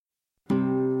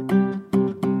You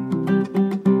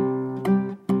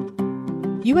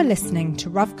are listening to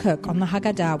Rav Kook on the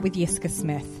Haggadah with Yiska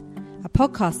Smith, a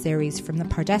podcast series from the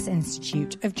Pardes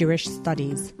Institute of Jewish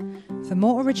Studies. For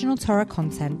more original Torah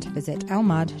content, visit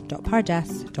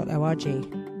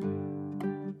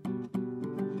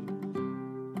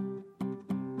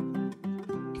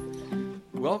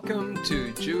elmad.pardes.org. Welcome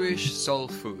to Jewish Soul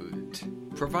Food,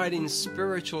 providing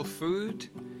spiritual food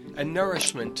and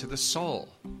nourishment to the soul,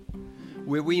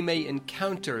 where we may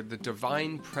encounter the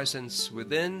divine presence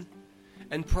within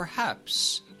and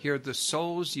perhaps hear the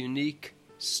soul's unique,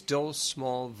 still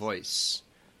small voice,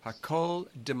 Hakol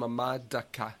Demamad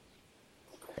Daka,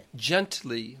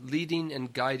 gently leading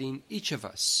and guiding each of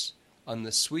us on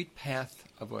the sweet path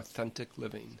of authentic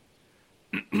living.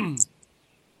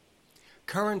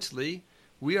 Currently,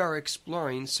 we are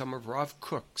exploring some of Rav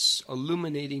Kook's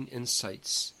illuminating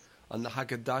insights on the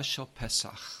Haggadah Shel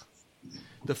Pesach.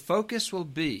 The focus will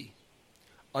be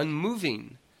on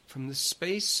moving from the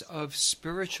space of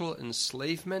spiritual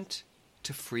enslavement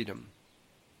to freedom,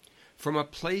 from a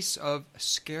place of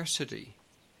scarcity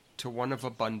to one of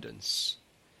abundance,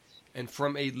 and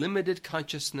from a limited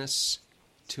consciousness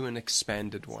to an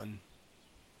expanded one.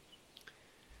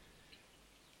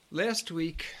 Last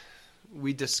week,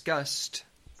 we discussed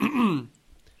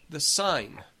the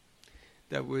sign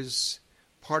that was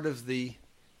part of the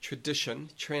tradition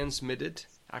transmitted,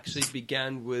 actually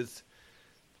began with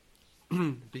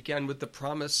the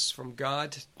promise from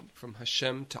God, from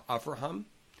Hashem to Avraham,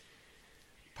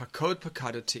 Pakod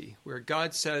Pakadati, where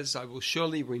God says, I will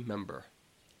surely remember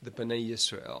the Bnei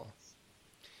Yisrael.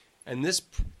 And this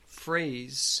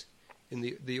phrase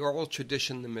in the oral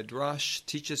tradition, the Midrash,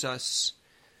 teaches us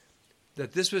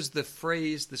that this was the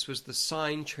phrase, this was the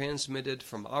sign transmitted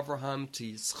from Avraham to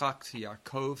Yitzchak to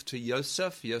Yaakov to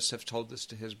Yosef. Yosef told this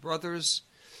to his brothers.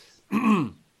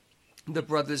 The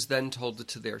brothers then told it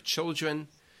to their children.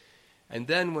 And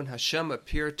then when Hashem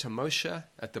appeared to Moshe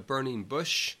at the burning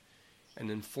bush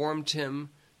and informed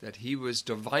him that he was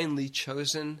divinely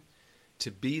chosen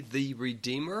to be the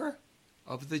redeemer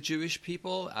of the Jewish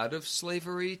people out of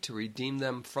slavery, to redeem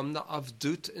them from the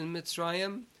Avdut in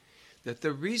Mitzrayim, that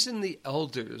the reason the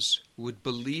elders would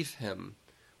believe him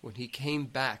when he came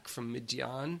back from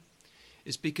Midian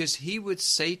is because he would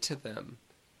say to them,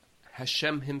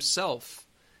 Hashem himself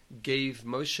gave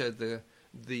Moshe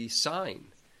the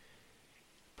sign,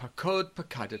 Pakod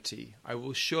Pakadati, I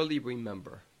will surely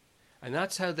remember. And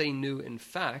that's how they knew, in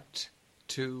fact,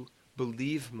 to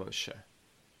believe Moshe.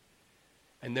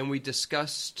 And then we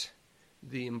discussed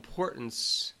the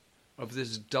importance of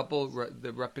this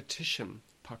the repetition,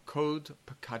 Pakod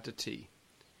Pakadati.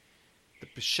 The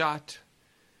Peshat,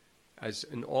 as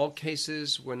in all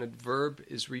cases when a verb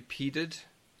is repeated,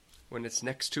 when it's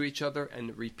next to each other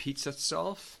and it repeats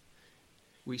itself,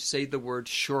 we say the word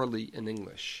surely in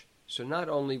English. So not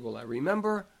only will I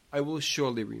remember, I will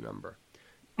surely remember.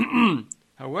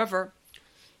 However,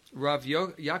 Rav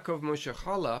Yaakov Moshe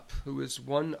Charlap, who is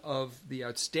one of the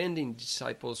outstanding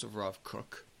disciples of Rav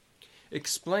Kook,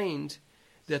 explained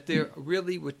that there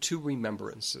really were two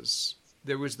remembrances.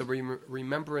 There was the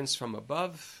remembrance from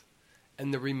above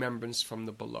and the remembrance from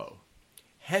the below.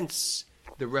 Hence,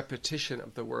 the repetition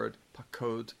of the word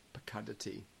Pakod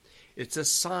Pakadati. It's a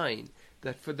sign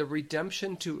that for the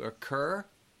redemption to occur,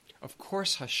 of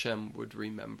course Hashem would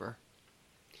remember.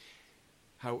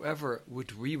 However,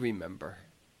 would we remember?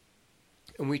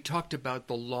 And we talked about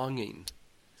the longing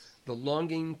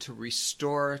to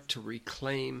restore, to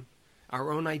reclaim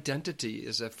our own identity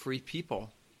as a free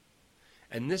people.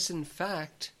 And this, in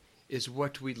fact, is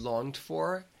what we longed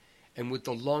for, and with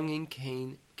the longing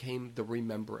came the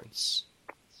remembrance.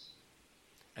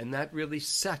 And that really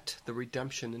set the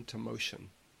redemption into motion.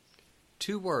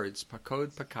 Two words,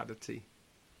 Pakod Pakadati.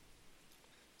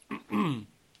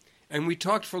 And we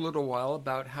talked for a little while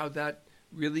about how that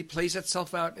really plays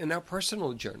itself out in our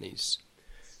personal journeys.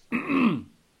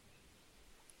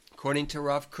 According to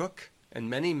Rav Kook and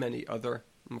many, many other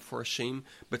Meforshim,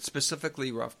 but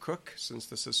specifically Rav Kook, since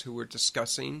this is who we're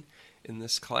discussing in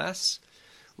this class,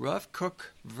 Rav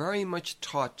Kook very much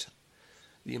taught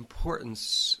the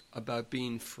importance about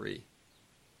being free.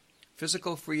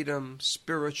 Physical freedom,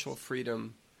 spiritual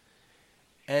freedom,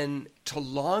 and to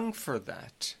long for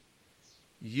that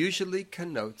usually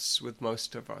connotes with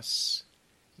most of us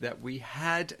that we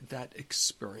had that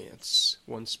experience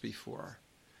once before.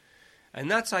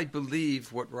 And that's, I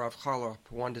believe, what Rav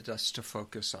Charlap wanted us to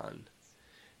focus on,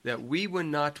 that we were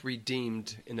not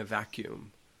redeemed in a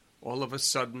vacuum. All of a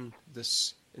sudden,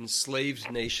 this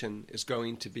enslaved nation is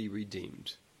going to be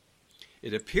redeemed.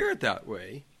 It appeared that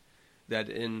way, that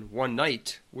in one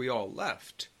night we all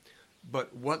left.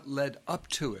 but what led up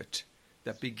to it,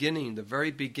 that beginning, the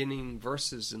very beginning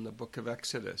verses in the book of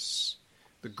Exodus,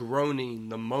 the groaning,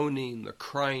 the moaning, the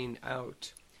crying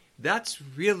out, that's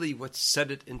really what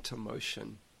set it into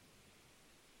motion.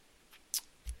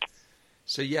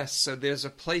 So yes, so there's a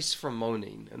place for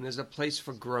moaning, and there's a place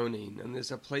for groaning, and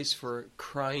there's a place for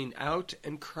crying out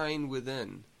and crying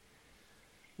within,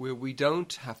 where we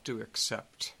don't have to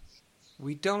accept.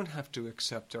 We don't have to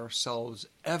accept ourselves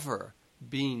ever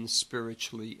being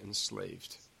spiritually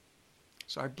enslaved.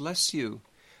 So I bless you.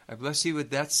 I bless you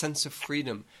with that sense of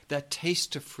freedom, that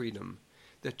taste of freedom,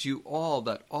 that all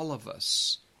of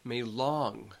us may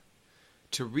long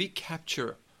to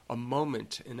recapture a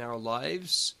moment in our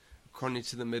lives. According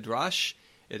to the Midrash,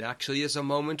 it actually is a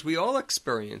moment we all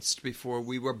experienced before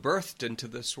we were birthed into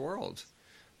this world.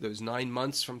 Those 9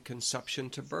 months from conception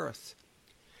to birth.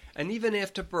 And even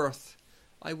after birth,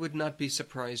 I would not be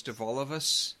surprised if all of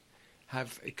us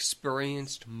have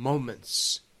experienced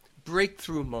moments,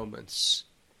 breakthrough moments,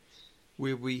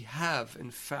 where we have,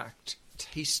 in fact,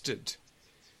 tasted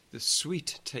the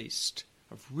sweet taste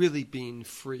of really being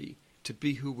free to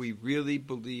be who we really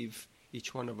believe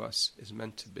each one of us is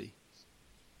meant to be.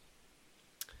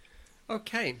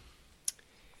 Okay,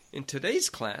 in today's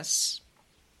class,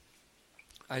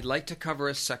 I'd like to cover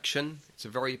a section. It's a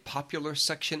very popular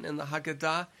section in the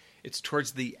Haggadah. It's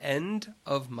towards the end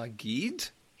of Magid,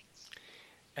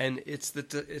 and it's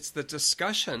the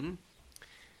discussion.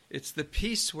 It's the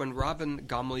piece when Rabban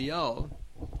Gamliel.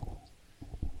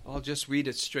 I'll just read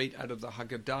it straight out of the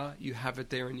Haggadah. You have it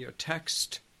there in your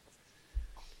text.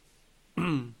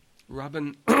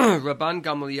 Rabban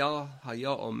Gamliel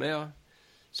haya omer.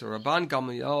 So Rabban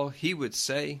Gamliel, he would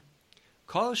say,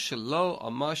 Kol shelo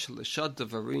amar shlesha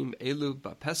devarim elu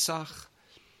b'Pesach.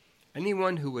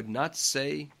 Anyone who would not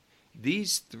say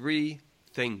these 3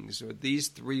 things, or these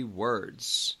 3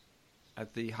 words,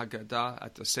 at the Haggadah,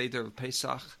 at the Seder of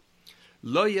Pesach,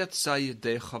 lo yatsa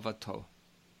yedei chavato.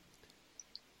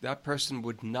 That person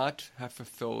would not have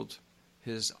fulfilled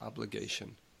his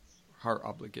obligation, her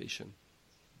obligation.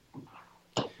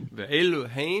 Ve'elu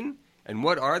hein, and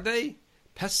what are they?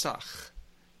 Pesach,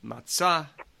 matzah,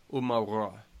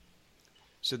 umarah.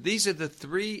 So these are the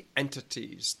 3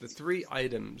 entities, the 3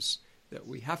 items that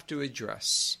we have to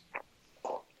address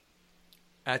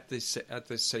at the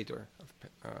Seder of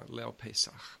Leil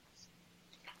Pesach.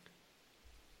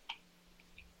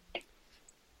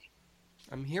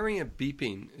 I'm hearing a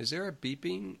beeping. Is there a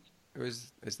beeping, or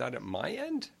is that at my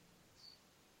end?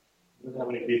 Doesn't have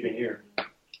any beeping here.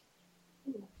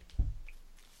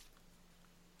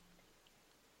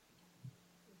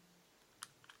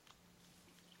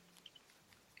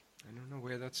 I don't know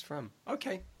where that's from.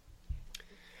 Okay.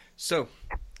 So,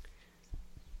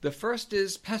 the first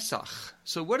is Pesach.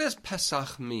 So what does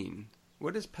Pesach mean?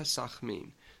 What does Pesach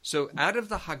mean? So out of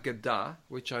the Haggadah,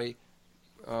 which I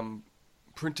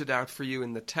printed out for you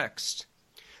in the text,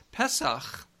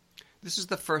 Pesach, this is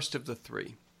the first of the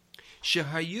 3.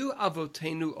 Shehayu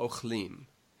avotenu ochlim.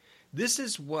 This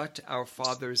is what our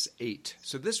fathers ate.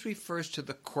 So this refers to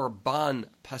the Korban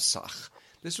Pesach.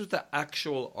 This was the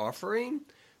actual offering.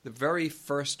 The very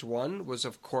first one was,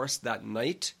 of course, that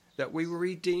night that we were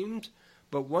redeemed.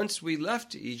 But once we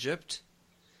left Egypt,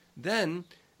 then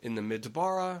in the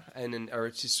Midbar and in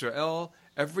Eretz Yisrael,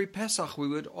 every Pesach we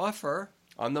would offer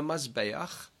on the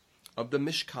Mazbeach of the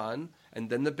Mishkan and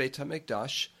then the Beit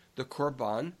HaMikdash, the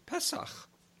Korban Pesach.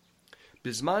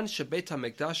 Bizman sheBeit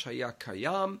HaMikdash haya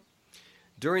kayam.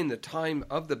 During the time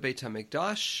of the Beit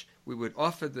HaMikdash, we would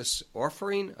offer this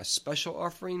offering, a special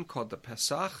offering called the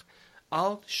Pesach,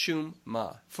 al shum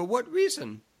ma. For what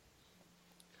reason?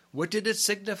 What did it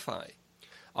signify?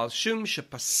 Al shum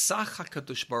shepasach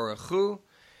HaKadosh Baruch Hu,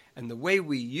 and the way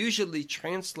we usually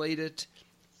translate it,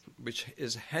 which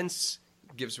is hence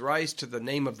gives rise to the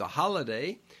name of the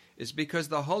holiday, is because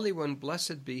the Holy One,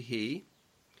 blessed be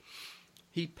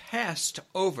He passed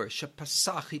over,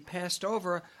 shepasach, He passed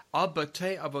over al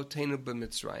batei avotenu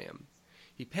b'Mitzrayim.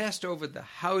 He passed over the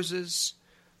houses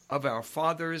of our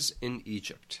fathers in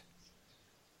Egypt.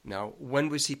 Now, when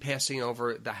was He passing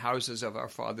over the houses of our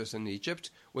fathers in Egypt?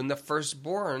 When the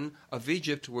firstborn of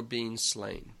Egypt were being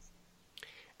slain.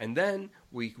 And then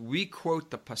we re-quote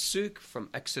the pasuk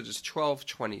from Exodus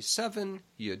 12:27,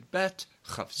 Yud Bet,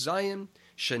 Chaf Zayin,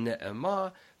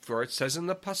 Shene'emah, for it says in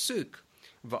the pasuk,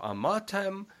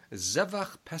 Va'amatem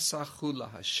zevach pesachu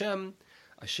laHashem,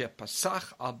 asher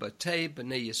pasach al batei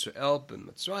b'nei Yisrael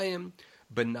b'Mitzrayim,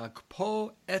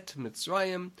 b'nagpo et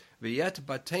Mitzrayim, v'yet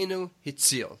batenu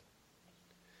hitzil.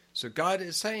 So God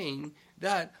is saying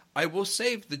that I will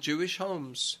save the Jewish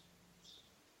homes,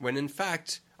 when in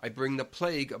fact I bring the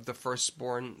plague of the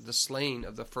firstborn, the slain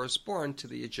of the firstborn, to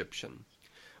the Egyptian.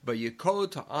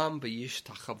 Vayikol ha'am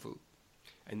v'yishtachavu.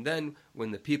 And then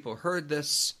when the people heard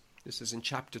this is in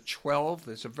chapter 12.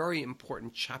 There's a very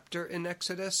important chapter in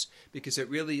Exodus because it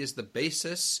really is the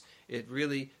basis. It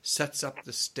really sets up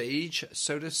the stage,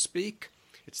 so to speak.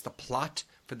 It's the plot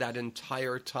for that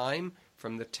entire time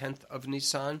from the 10th of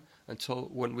Nisan until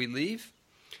when we leave.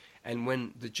 And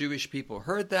when the Jewish people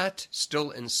heard that, still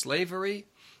in slavery,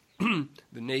 the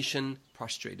nation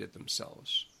prostrated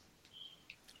themselves.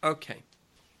 Okay.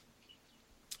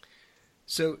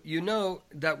 So you know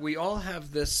that we all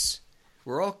have this,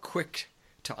 we're all quick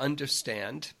to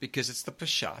understand, because it's the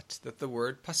Peshat, that the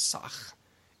word Pasach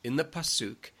in the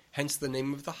Pasuk, hence the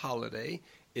name of the holiday,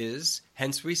 is,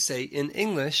 hence we say in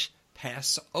English,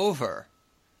 Passover.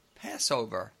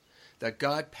 Passover. That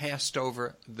God passed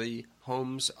over the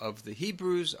homes of the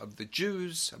Hebrews, of the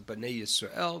Jews, of Bnei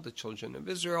Yisrael, the children of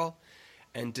Israel,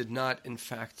 and did not, in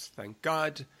fact, thank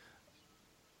God,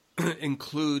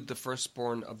 include the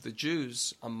firstborn of the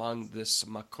Jews among this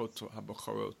Makot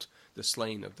HaBechorot, the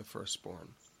slain of the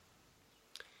firstborn.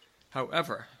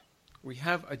 However, we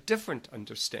have a different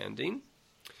understanding.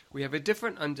 We have a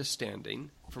different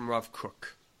understanding from Rav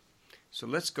Kook. So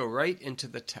let's go right into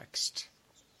the text.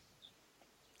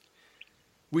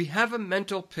 We have a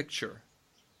mental picture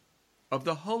of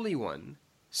the Holy One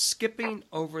skipping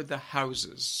over the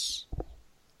houses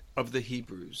of the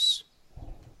Hebrews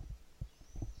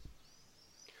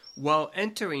while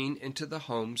entering into the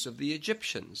homes of the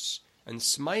Egyptians and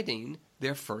smiting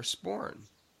their firstborn.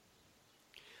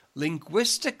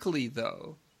 Linguistically,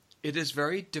 though, it is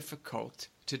very difficult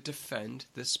to defend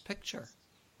this picture.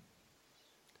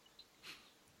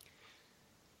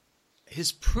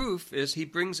 His proof is he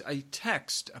brings a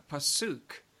text, a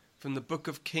pasuk, from the book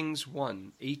of Kings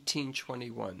 1,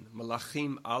 1821,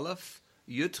 Malachim Aleph,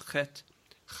 Yud Chet,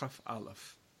 Chaf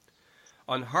Aleph.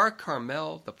 On Har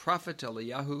Carmel, the prophet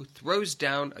Eliyahu throws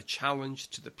down a challenge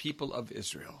to the people of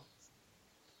Israel.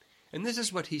 And this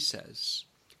is what he says: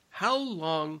 how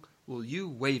long will you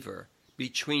waver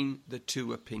between the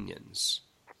two opinions?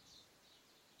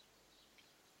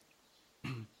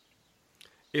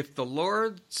 If the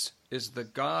Lord's is the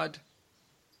God...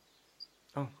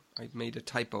 Oh, I made a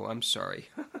typo, I'm sorry.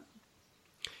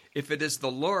 If it is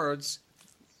the Lord's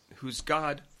who's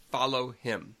God, follow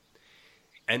him.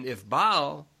 And if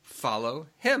Baal, follow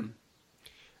him.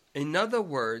 In other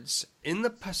words, in the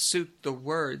pasuk, the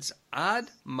words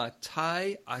Ad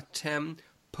matai atem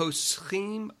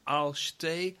poschim al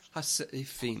shtei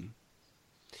haseifim.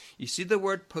 You see the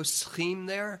word poschim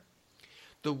there?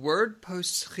 The word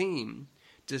poschim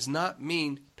does not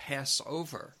mean pass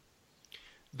over.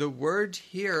 The word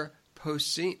here,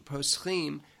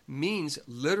 poschim, means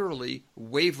literally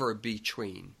waver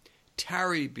between,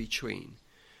 tarry between.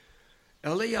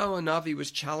 Eliyahu Hanavi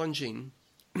was challenging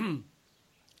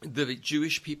the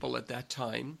Jewish people at that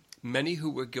time, many who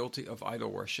were guilty of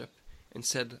idol worship, and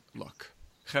said, look,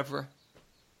 Chevra,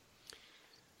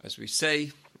 as we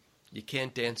say, you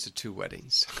can't dance at two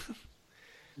weddings.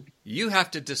 You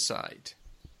have to decide.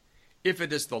 If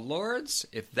it is the Lord's,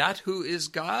 if that who is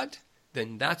God,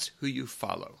 then that's who you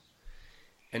follow.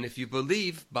 And if you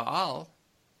believe Baal,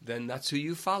 then that's who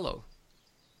you follow.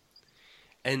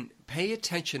 And pay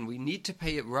attention. We need to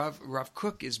pay it. Rav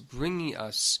Kook is bringing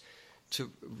us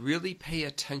to really pay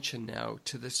attention now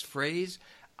to this phrase,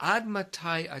 Ad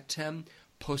matai atem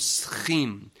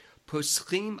poschim.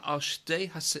 Poschim al shtei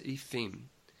haseifim.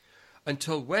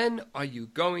 Until when are you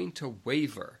going to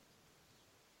waver?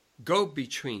 Go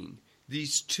between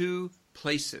these two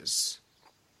places.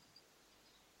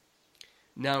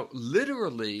 Now,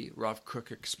 literally, Rav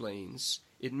Kook explains,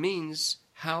 it means,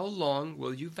 how long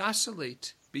will you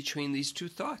vacillate between these two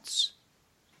thoughts?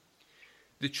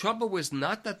 The trouble was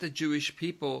not that the Jewish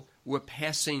people were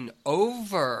passing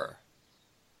over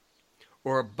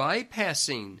or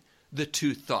bypassing the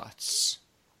two thoughts,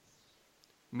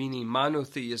 meaning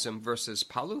monotheism versus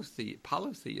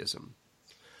polytheism,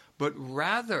 but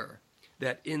rather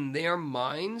that in their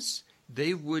minds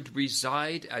they would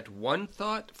reside at one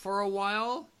thought for a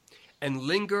while and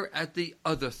linger at the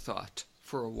other thought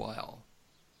for a while.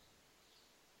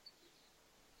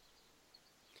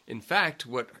 In fact,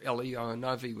 what Eliyahu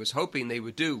Hanavi was hoping they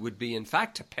would do would be, in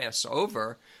fact, to pass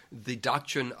over the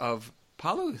doctrine of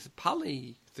polytheism.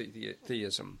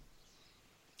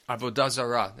 Avodah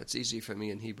zarah. That's easy for me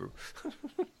in Hebrew.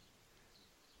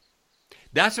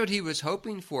 That's what he was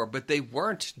hoping for, but they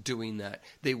weren't doing that.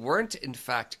 They weren't, in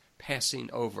fact, passing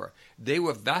over. They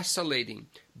were vacillating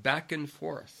back and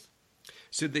forth.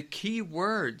 So the key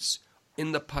words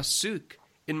in the pasuk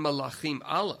in Malachim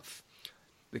Aleph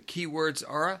The key words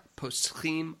are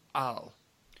poschim al.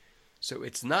 So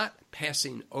it's not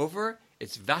passing over,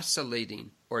 it's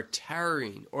vacillating or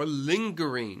tarrying or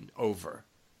lingering over.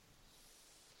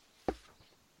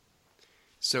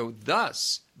 So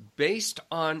thus, based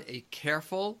on a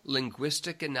careful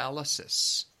linguistic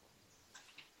analysis,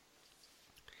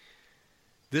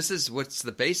 this is what's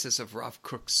the basis of Rav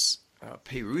Kook's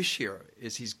Perush here,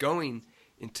 is he's going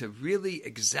into really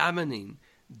examining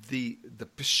the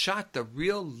pshat, the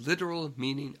real literal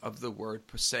meaning of the word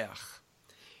poseach.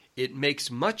 It makes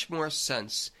much more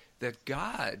sense that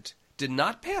God did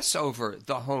not pass over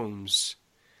the homes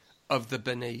of the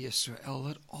Bnei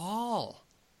Yisrael at all.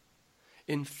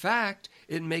 In fact,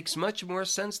 it makes much more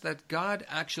sense that God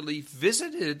actually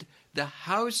visited the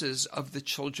houses of the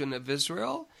children of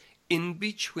Israel in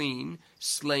between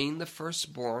slaying the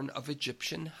firstborn of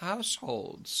Egyptian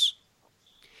households.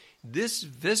 This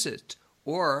visit,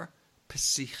 or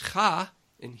Pesicha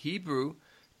in Hebrew,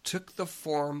 took the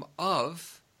form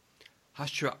of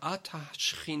Hashra'at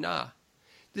HaShekhinah.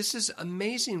 This is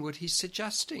amazing what he's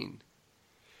suggesting.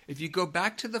 If you go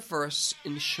back to the verse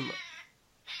in Shemot,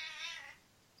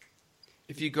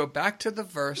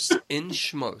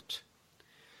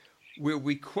 where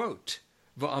we quote,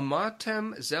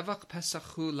 V'amartem zevach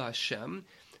pesachu l'Hashem,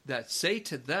 that say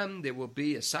to them there will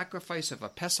be a sacrifice of a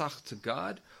Pesach to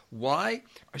God. Why?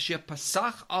 Asher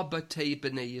pasach al batei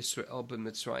b'nei Yisrael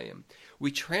b'Mitzrayim.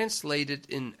 We translate it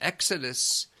in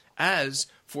Exodus as,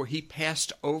 for he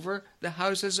passed over the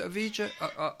houses of Egypt,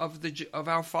 of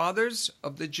our fathers,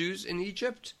 of the Jews in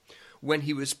Egypt, when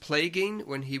he was plaguing,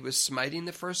 when he was smiting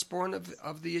the firstborn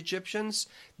of the Egyptians.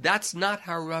 That's not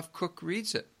how Rav Kook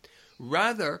reads it.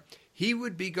 Rather, he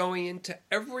would be going into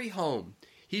every home.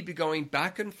 He'd be going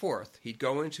back and forth. He'd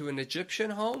go into an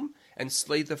Egyptian home and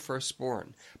slay the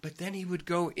firstborn. But then he would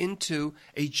go into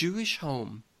a Jewish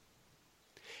home.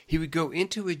 He would go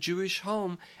into a Jewish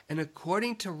home, and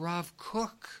according to Rav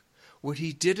Kook, what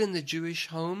he did in the Jewish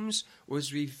homes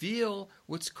was reveal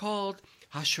what's called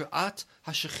Hashra'at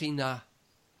HaShekhinah,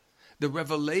 the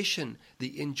revelation, the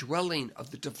indwelling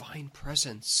of the divine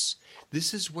presence.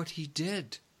 This is what he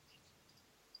did.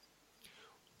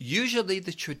 Usually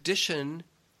the tradition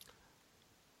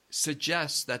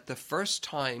suggests that the first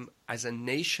time as a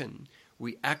nation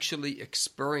we actually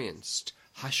experienced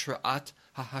Hashra'at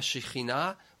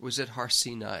HaShekhinah was at Har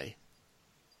Sinai.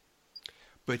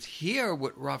 But here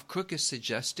what Rav Kook is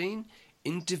suggesting,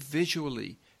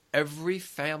 individually, every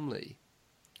family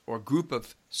or group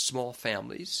of small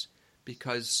families,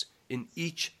 because in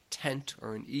each tent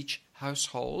or in each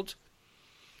household,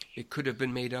 it could have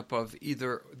been made up of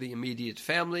either the immediate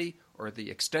family or the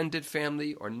extended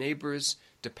family or neighbors,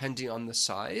 depending on the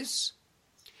size.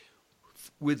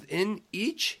 Within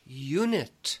each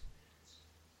unit,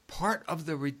 part of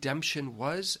the redemption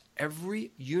was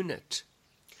every unit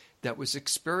that was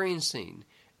experiencing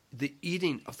the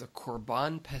eating of the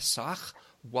Korban Pesach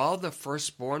while the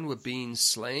firstborn were being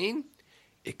slain,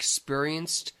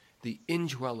 experienced the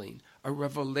indwelling, a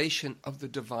revelation of the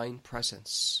divine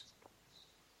presence.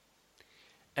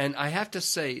 And I have to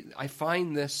say, I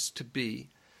find this to be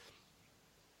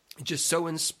just so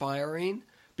inspiring,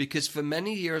 because for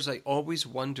many years I always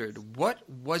wondered, what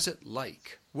was it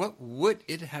like? What would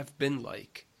it have been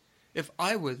like if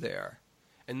I were there?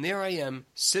 And there I am,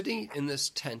 sitting in this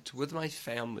tent with my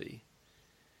family,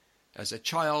 as a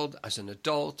child, as an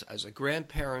adult, as a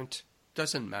grandparent,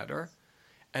 doesn't matter,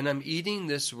 and I'm eating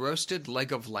this roasted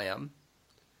leg of lamb,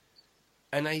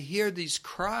 and I hear these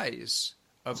cries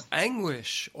of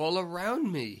anguish all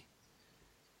around me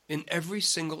in every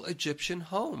single Egyptian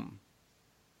home.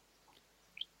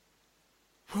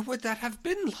 What would that have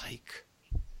been like?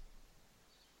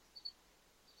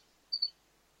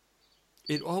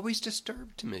 It always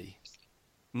disturbed me.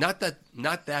 Not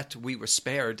that we were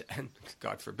spared, and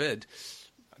God forbid,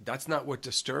 that's not what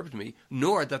disturbed me,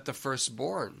 nor that the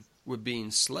firstborn were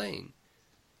being slain.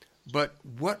 But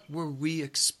what were we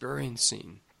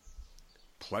experiencing?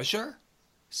 Pleasure?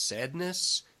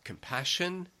 Sadness?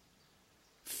 Compassion?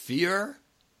 Fear?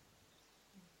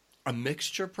 A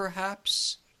mixture,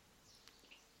 perhaps?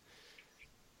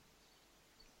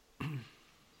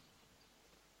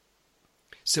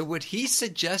 So what he's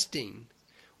suggesting,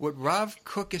 what Rav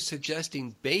Kook is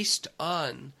suggesting, based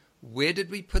on where did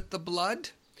we put the blood?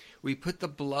 We put the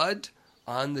blood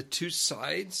on the two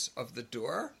sides of the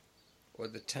door, or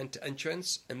the tent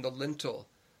entrance, and the lintel,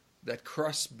 that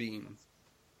cross beam.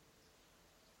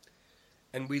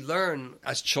 And we learn,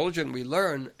 as children we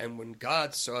learn, and when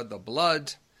God saw the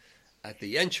blood at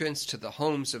the entrance to the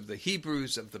homes of the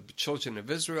Hebrews, of the children of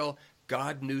Israel,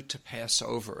 God knew to pass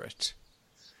over it.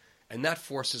 And that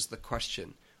forces the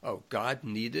question,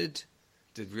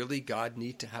 did really God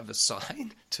need to have a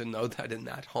sign to know that in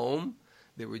that home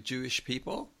there were Jewish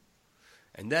people?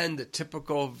 And then the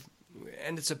typical,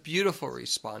 and it's a beautiful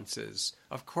response is,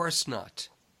 of course not.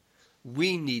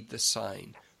 We need the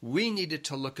sign. We needed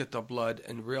to look at the blood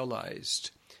and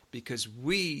realized, because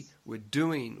we were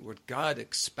doing what God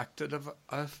expected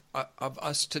of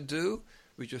us to do,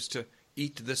 which was to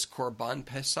eat this Korban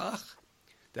Pesach,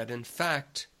 that in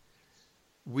fact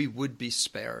we would be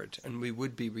spared and we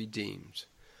would be redeemed.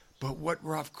 But what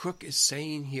Rav Kook is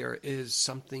saying here is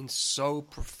something so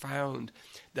profound,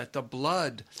 that the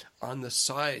blood on the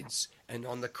sides and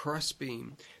on the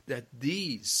crossbeam, that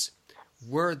these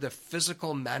were the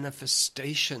physical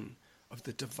manifestation of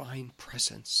the divine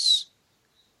presence.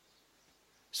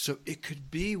 So it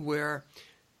could be where,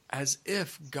 as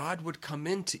if God would come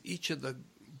into each of the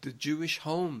Jewish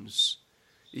homes,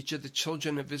 each of the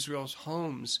children of Israel's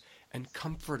homes, and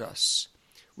comfort us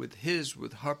with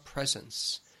her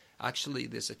presence. Actually,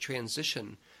 there's a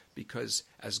transition, because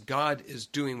as God is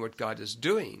doing what God is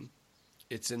doing,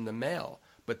 it's in the male,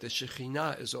 but the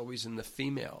Shekhinah is always in the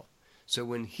female. So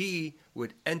when he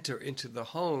would enter into the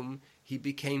home, he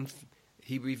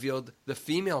revealed the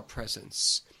female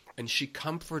presence, and she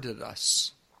comforted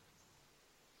us.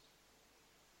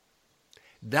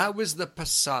 That was the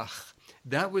Pesach.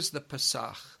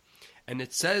 And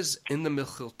it says in the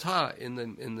Mechilta, in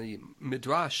the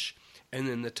Midrash, and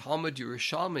in the Talmud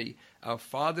Yerushalmi, our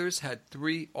fathers had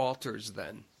 3 altars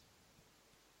then.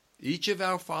 Each of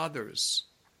our fathers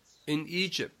in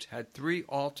Egypt had 3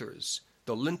 altars,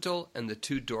 the lintel and the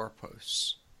 2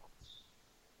 doorposts.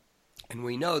 And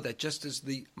we know that just as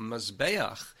the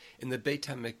Mazbeach in the Beit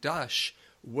HaMikdash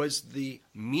was the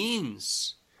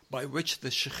means by which the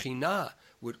Shekhinah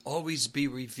would always be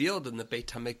revealed in the Beit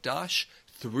HaMikdash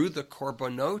through the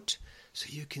Korbanot, so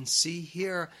you can see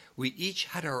here, we each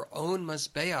had our own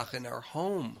Mazbeach in our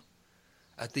home,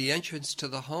 at the entrance to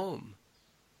the home.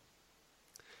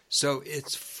 So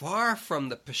it's far from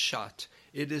the Peshat.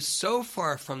 It is so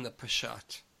far from the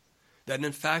Peshat that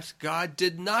in fact God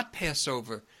did not pass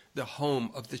over the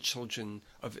home of the children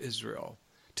of Israel.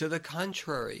 To the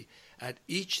contrary, at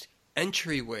each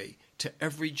entryway to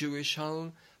every Jewish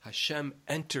home, Hashem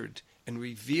entered and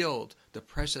revealed the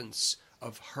presence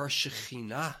of her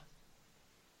Shekhinah.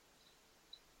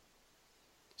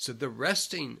 So the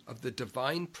resting of the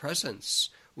divine presence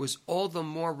was all the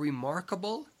more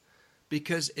remarkable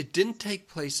because it didn't take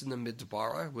place in the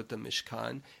Midbar with the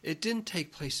Mishkan. It didn't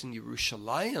take place in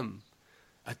Yerushalayim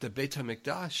at the Beit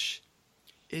HaMikdash.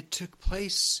 It took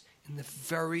place in the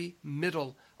very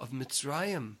middle of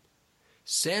Mitzrayim,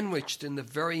 sandwiched in the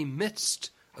very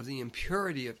midst of the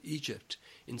impurity of Egypt,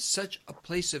 in such a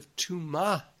place of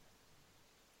tumah,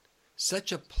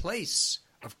 such a place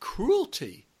of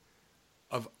cruelty,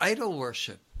 of idol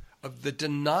worship, of the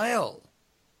denial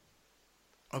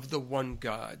of the one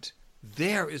God.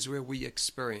 There is where we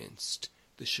experienced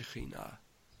the Shekhinah.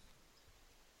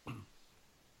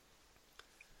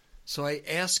 So I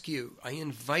ask you, I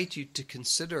invite you to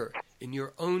consider in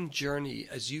your own journey,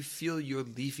 as you feel you're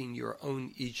leaving your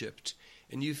own Egypt,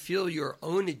 and you feel your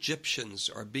own Egyptians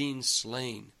are being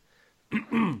slain,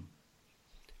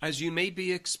 as you may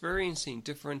be experiencing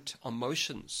different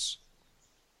emotions,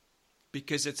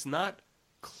 because it's not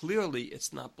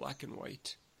black and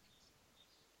white.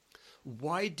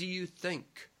 Why do you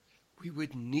think we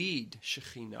would need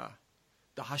Shekhinah,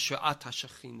 the Hasha'at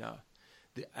HaShekhinah,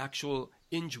 the actual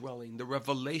indwelling, the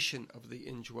revelation of the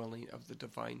indwelling of the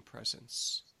divine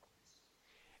presence?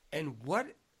 And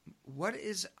what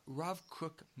is Rav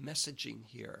Kook messaging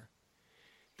here?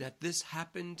 That this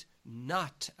happened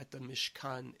not at the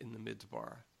Mishkan in the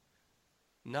Midbar,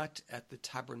 not at the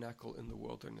tabernacle in the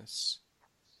wilderness,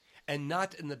 and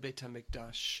not in the Beit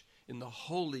HaMikdash, in the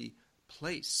holy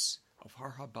place of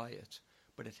Har HaBayit,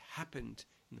 but it happened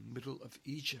in the middle of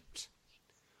Egypt.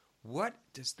 What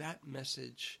does that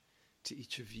message to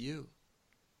each of you?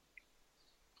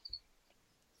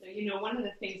 So, one of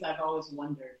the things I've always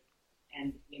wondered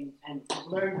and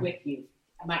learned with you,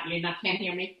 can't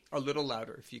hear me? A little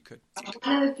louder, if you could.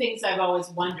 One of the things I've always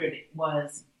wondered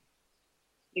was,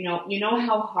 you know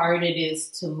how hard it is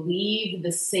to leave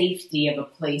the safety of a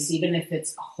place, even if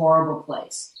it's a horrible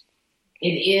place.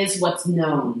 It is what's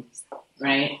known,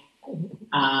 right?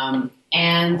 And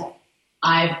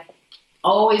I've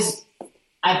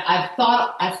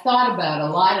thought about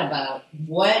a lot about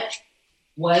what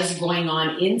was going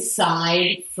on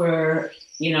inside for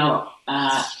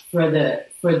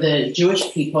the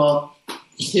Jewish people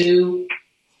to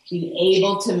be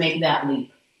able to make that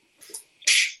leap.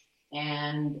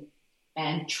 And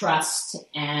and trust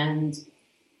and,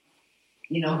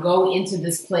 go into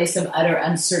this place of utter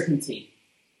uncertainty,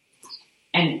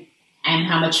 and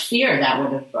how much fear that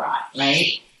would have brought,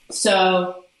 right?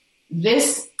 So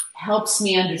this helps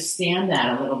me understand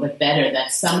that a little bit better,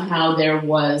 that somehow there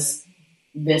was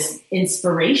this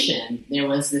inspiration, there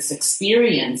was this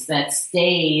experience that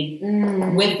stayed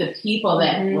with the people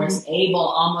that was able,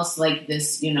 almost like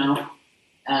this,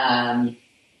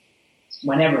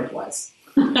 whatever it was.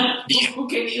 Who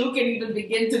can even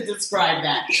begin to describe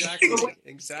that?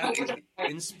 Exactly.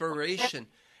 Inspiration.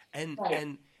 And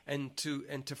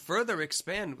to further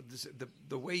expand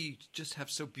the way you just have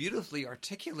so beautifully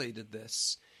articulated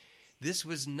this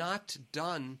was not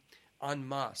done en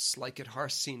masse like at Har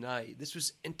Sinai. This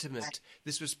was intimate.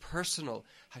 This was personal.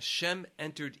 Hashem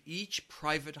entered each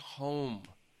private home,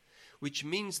 which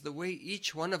means the way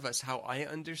each one of us, how I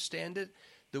understand it,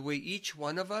 the way each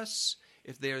one of us,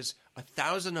 if there's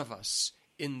 1,000 of us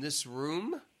in this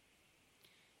room,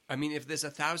 if there's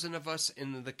 1,000 of us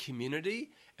in the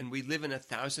community and we live in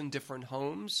 1,000 different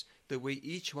homes, the way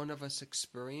each one of us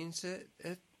experience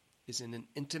it is in an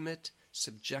intimate,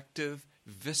 subjective,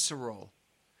 visceral.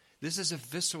 This is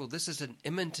an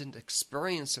immanent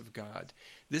experience of God.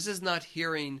 This is not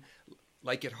hearing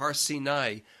like at Har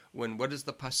Sinai when, what does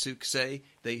the pasuk say?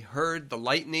 They heard the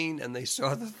lightning and they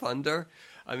saw the thunder.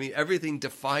 Everything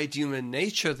defied human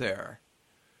nature there.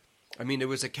 It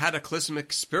was a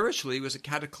cataclysmic, spiritually, it was a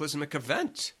cataclysmic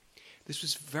event. This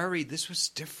was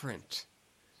different.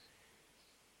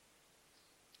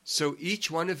 So each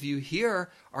one of you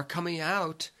here are coming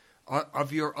out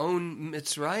of your own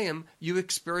Mitzrayim. You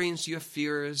experience your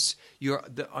fears,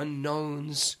 the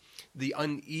unknowns, the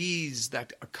unease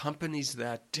that accompanies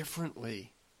that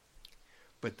differently.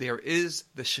 But there is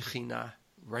the Shekhinah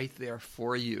right there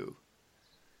for you.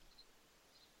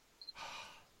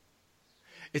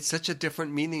 It's such a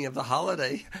different meaning of the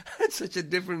holiday. It's such a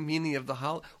different meaning of the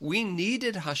holiday. We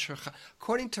needed Hashgacha.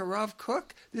 According to Rav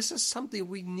Kook, this is something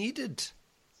we needed.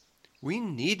 We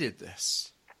needed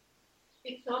this.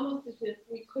 It's almost as if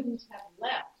we couldn't have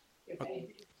left.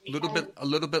 A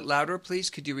little bit louder, please.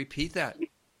 Could you repeat that?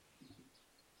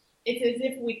 It's as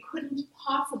if we couldn't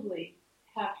possibly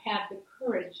have had the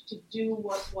courage to do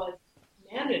what was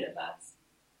demanded of us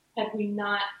had we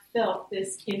not felt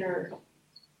this inner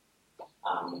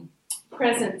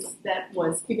presence that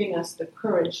was giving us the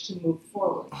courage to move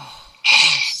forward. Oh,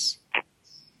 yes.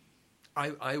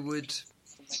 I would...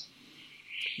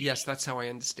 Yes, that's how I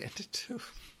understand it too.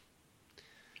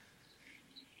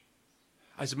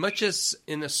 As much as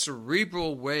in a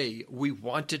cerebral way we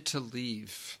wanted to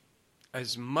leave,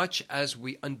 as much as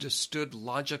we understood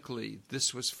logically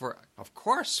this was of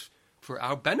course, for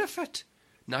our benefit,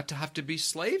 not to have to be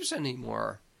slaves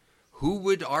anymore. Who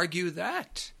would argue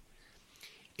that?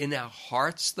 In our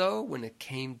hearts, though, when it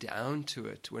came down to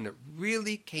it, when it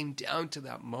really came down to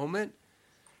that moment,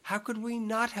 how could we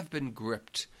not have been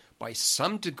gripped by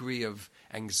some degree of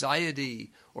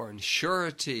anxiety or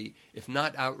insurity, if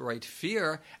not outright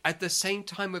fear, at the same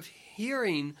time of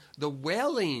hearing the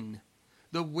wailing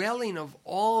of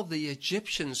all the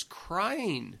Egyptians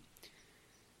crying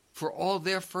for all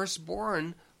their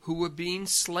firstborn who were being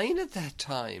slain at that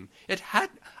time? It had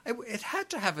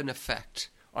to have an effect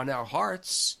on our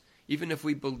hearts, even if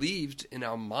we believed in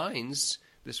our minds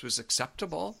this was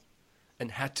acceptable and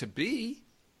had to be.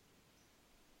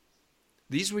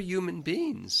 These were human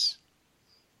beings.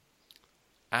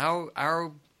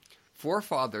 Our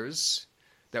forefathers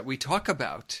that we talk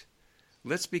about,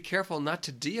 let's be careful not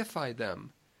to deify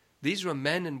them. These were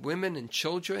men and women and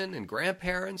children and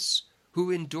grandparents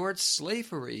who endured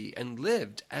slavery and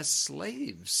lived as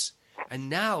slaves. And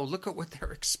now look at what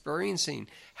they're experiencing.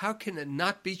 How can it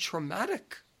not be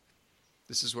traumatic?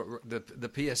 This is what the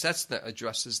PSS that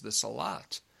addresses this a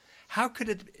lot. How could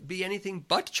it be anything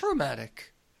but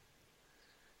traumatic?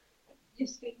 You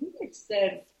see, we had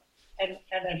said at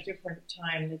a different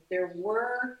time that there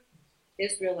were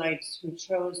Israelites who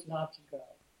chose not to go,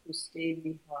 who stayed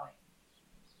behind.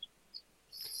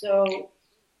 So,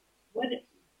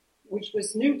 which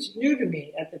was new to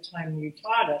me at the time you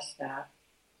taught us that.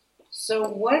 So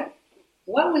what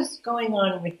was going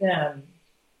on with them,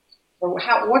 or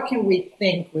what can we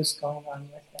think was going on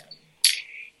with them?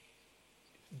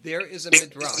 There is a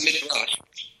midrash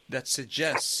that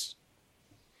suggests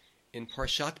in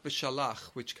Parshat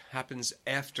B'Shalach, which happens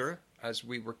after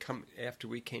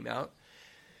we came out,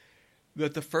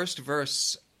 that the first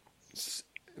verse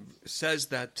says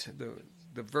that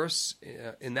the verse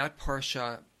in that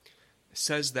parsha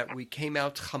says that we came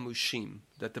out chamushim,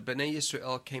 that the Bnei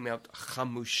Yisrael came out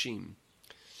chamushim.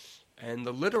 And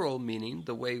the literal meaning,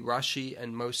 the way Rashi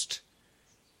and most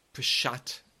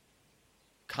Peshat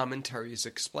commentaries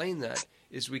explain that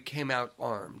is we came out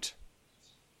armed.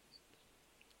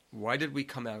 Why did we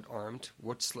come out armed?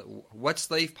 What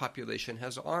slave population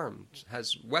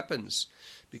has weapons?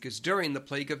 Because during the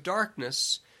plague of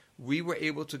darkness, we were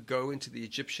able to go into the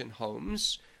Egyptian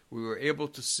homes. We were able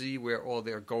to see where all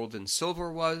their gold and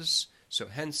silver was. So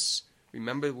hence,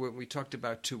 remember what we talked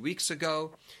about 2 weeks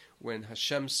ago, when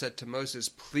Hashem said to Moses,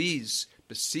 please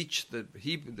beseech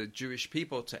the Jewish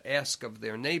people to ask of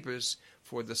their neighbors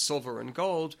for the silver and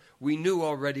gold. We knew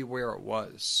already where it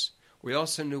was. We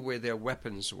also knew where their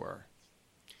weapons were.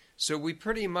 So we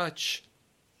pretty much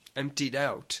emptied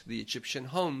out the Egyptian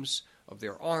homes of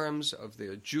their arms, of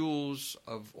their jewels,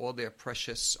 of all their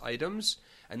precious items.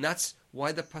 And that's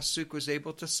why the Pasuk was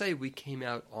able to say we came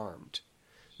out armed.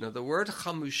 Now the word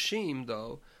chamushim,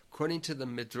 though, according to the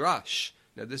Midrash,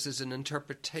 now this is an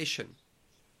interpretation,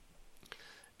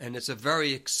 and it's a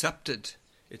very accepted,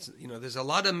 there's a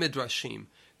lot of Midrashim.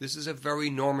 This is a very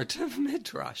normative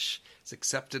Midrash. It's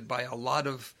accepted by a lot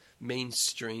of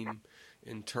mainstream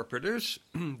interpreters.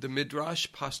 The Midrash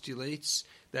postulates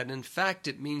that in fact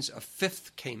it means a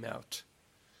fifth came out,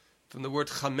 from the word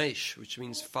chamesh, which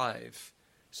means 5.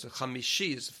 So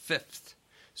chamishi is fifth.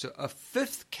 So a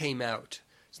fifth came out.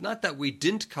 It's not that we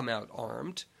didn't come out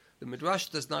armed. The Midrash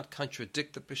does not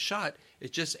contradict the Peshat.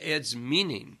 It just adds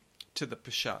meaning to the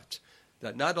Peshat.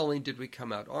 That not only did we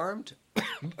come out armed,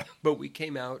 but we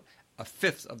came out a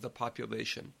fifth of the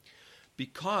population.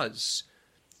 Because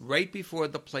right before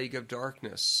the plague of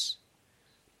darkness,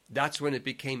 that's when it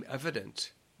became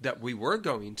evident that we were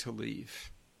going to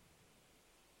leave.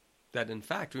 That in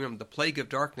fact, remember, the plague of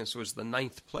darkness was the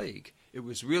 9th plague. It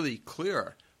was really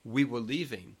clear we were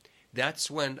leaving.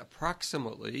 That's when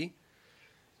approximately,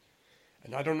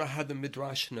 and I don't know how the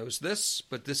Midrash knows this,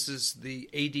 but this is the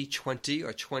 80-20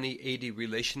 or 20-80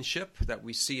 relationship that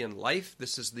we see in life.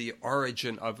 This is the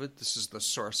origin of it. This is the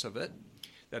source of it.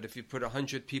 That if you put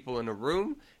 100 people in a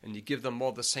room and you give them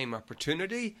all the same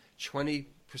opportunity, 20%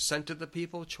 of the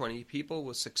people, 20 people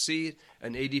will succeed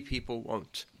and 80 people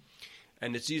won't.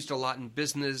 And it's used a lot in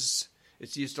business.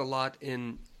 It's used a lot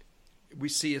we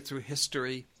see it through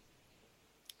history.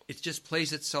 It just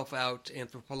plays itself out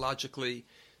anthropologically,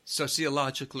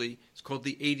 sociologically. It's called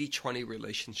the 80-20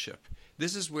 relationship.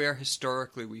 This is where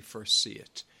historically we first see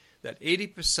it. That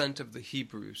 80% of the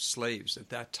Hebrew slaves at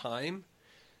that time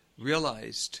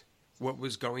realized what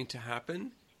was going to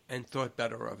happen and thought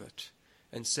better of it.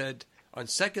 And said, on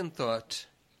second thought,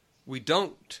 we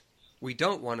don't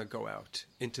want to go out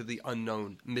into the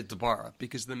unknown Midbar,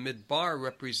 because the Midbar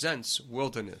represents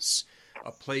wilderness,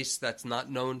 a place that's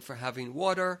not known for having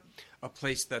water, a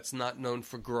place that's not known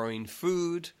for growing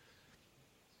food,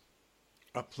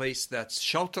 a place that's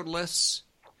shelterless,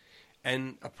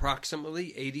 and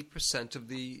approximately 80% of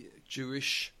the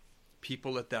Jewish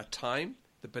people at that time,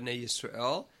 the Bnei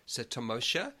Yisrael, said to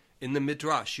Moshe, in the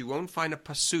Midrash, you won't find a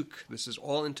pasuk, this is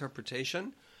all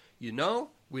interpretation, we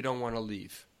don't want to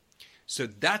leave. So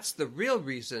that's the real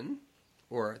reason,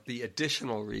 or the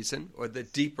additional reason, or the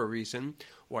deeper reason,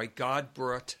 why God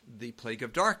brought the plague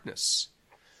of darkness.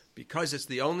 Because it's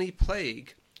the only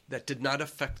plague that did not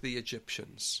affect the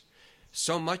Egyptians.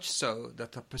 So much so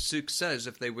that the pasuk says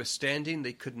if they were standing,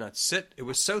 they could not sit. It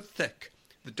was so thick,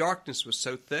 the darkness was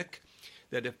so thick,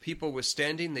 that if people were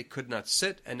standing, they could not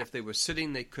sit, and if they were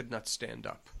sitting, they could not stand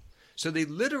up. So they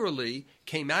literally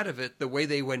came out of it the way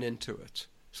they went into it.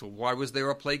 So why was there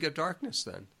a plague of darkness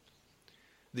then?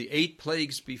 The 8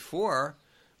 plagues before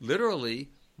literally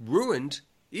ruined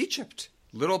Egypt,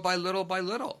 little by little by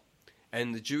little.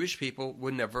 And the Jewish people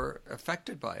were never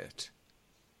affected by it.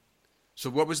 So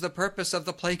what was the purpose of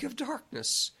the plague of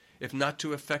darkness, if not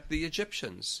to affect the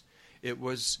Egyptians? It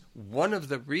was one of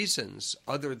the reasons,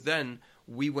 other than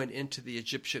we went into the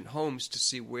Egyptian homes to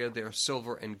see where their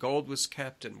silver and gold was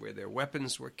kept and where their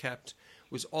weapons were kept,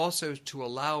 was also to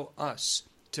allow us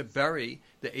to bury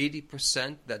the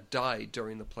 80% that died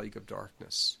during the plague of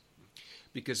darkness.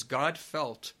 Because God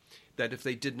felt that if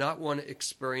they did not want to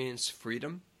experience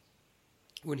freedom,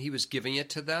 when he was giving it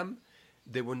to them,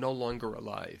 they were no longer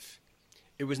alive.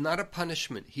 It was not a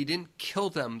punishment. He didn't kill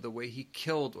them the way he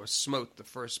killed or smote the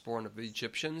firstborn of the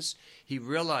Egyptians. He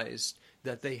realized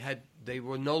that they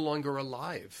were no longer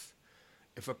alive.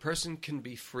 If a person can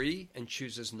be free and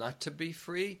chooses not to be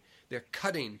free,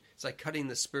 it's like cutting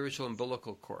the spiritual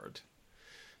umbilical cord.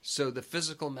 So the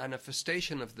physical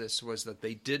manifestation of this was that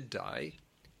they did die,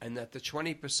 and that the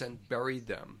 20% buried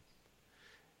them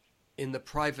in the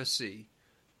privacy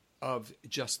of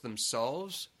just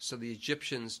themselves, so the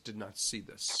Egyptians did not see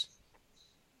this.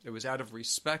 It was out of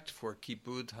respect for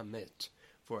kibud hamet,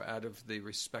 for out of the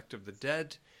respect of the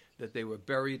dead, that they were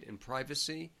buried in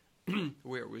privacy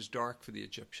where it was dark for the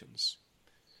Egyptians.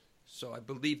 So I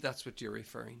believe that's what you're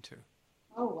referring to.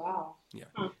 Oh, wow. Yeah.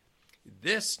 Huh.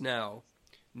 This now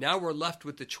we're left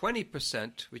with the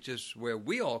 20%, which is where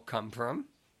we all come from.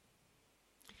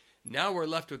 Now we're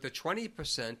left with the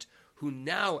 20% who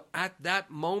now at that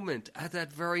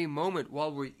very moment,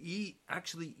 while we're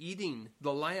actually eating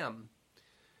the lamb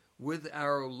with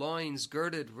our loins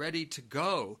girded, ready to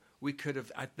go, we could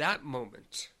have at that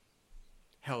moment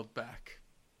held back.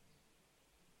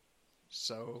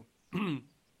 So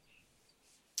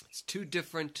it's two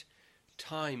different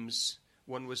times.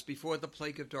 One was before the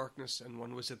plague of darkness, and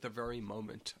one was at the very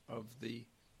moment of the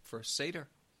first Seder.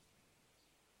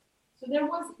 So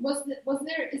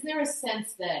is there a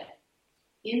sense that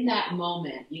in that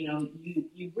moment,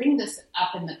 you bring this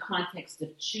up in the context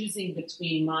of choosing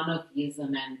between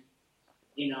monotheism and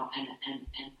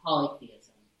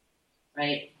polytheism,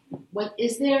 right?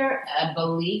 Is there a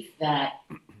belief that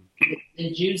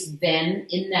the Jews then,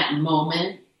 in that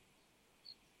moment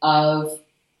of,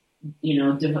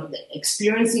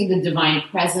 experiencing the divine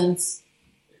presence,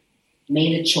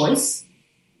 made a choice?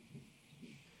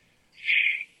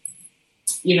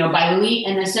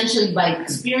 Essentially by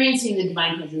experiencing the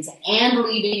divine presence and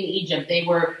leaving Egypt, they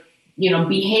were,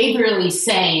 behaviorally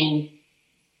saying,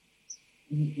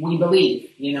 we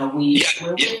believe, we're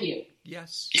with you.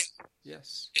 Yes.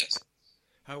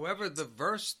 However, the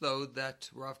verse, though, that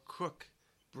Rav Kook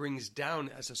brings down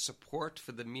as a support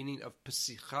for the meaning of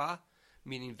pesicha,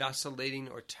 meaning vacillating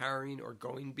or tarrying or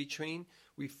going between,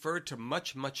 referred to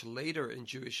much, much later in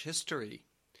Jewish history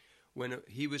when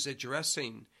he was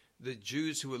addressing the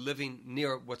Jews who were living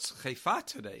near what's Haifa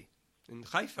today, in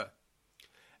Haifa.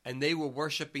 And they were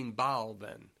worshiping Baal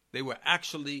then. They were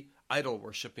actually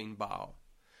idol-worshiping Baal.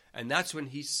 And that's when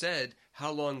he said,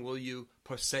 how long will you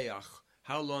poseach?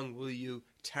 How long will you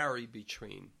tarry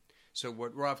between? So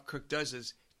what Rav Kook does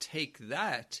is take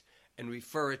that and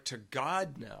refer it to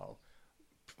God now,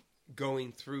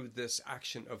 going through this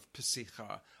action of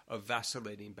pesicha, of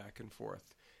vacillating back and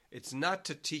forth. It's not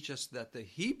to teach us that the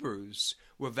Hebrews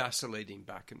were vacillating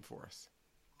back and forth.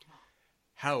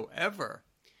 However,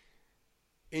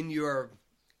 in your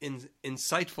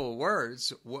insightful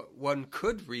words, what one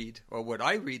could read, or what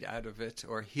I read out of it,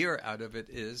 or hear out of it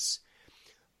is,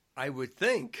 I would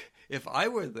think, if I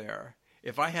were there,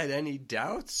 if I had any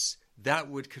doubts, that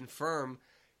would confirm,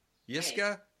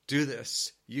 Yiska, do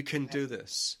this. You can do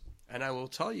this. And I will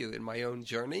tell you, in my own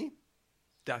journey,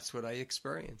 that's what I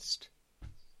experienced.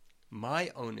 My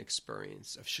own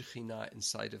experience of Shekhinah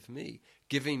inside of me,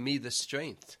 giving me the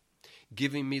strength,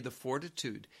 giving me the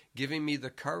fortitude, giving me the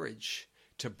courage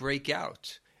to break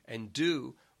out and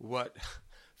do what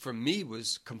for me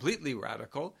was completely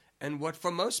radical and what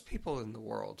for most people in the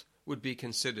world would be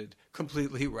considered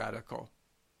completely radical.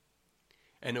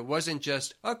 And it wasn't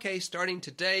just, okay, starting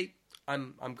today,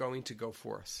 I'm going to go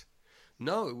forth.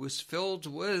 No, it was filled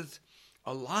with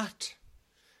a lot.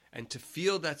 And to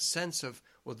feel that sense of,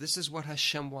 well, this is what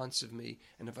Hashem wants of me.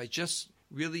 And if I just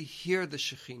really hear the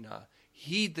Shekhinah,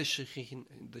 heed the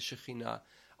Shekhinah,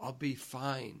 I'll be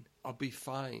fine. I'll be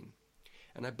fine.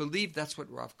 And I believe that's what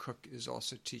Rav Kook is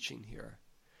also teaching here.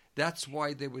 That's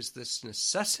why there was this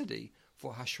necessity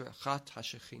for Hashrachat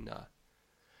HaShekhinah.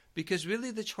 Because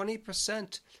really the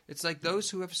 20%, it's like those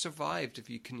who have survived, if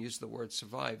you can use the word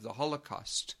survive, the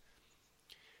Holocaust.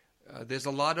 There's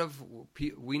a lot of,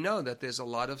 we know that there's a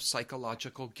lot of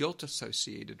psychological guilt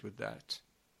associated with that.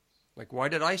 Like, why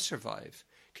did I survive?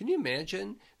 Can you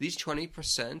imagine these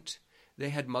 20%? They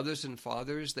had mothers and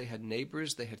fathers, they had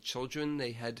neighbors, they had children,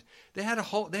 they had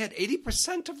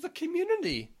 80% of the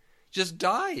community just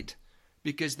died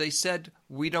because they said,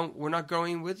 we're not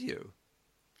going with you.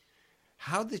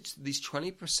 How these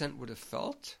 20% would have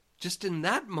felt just in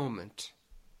that moment.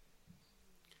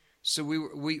 So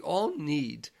we all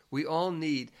need,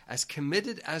 as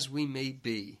committed as we may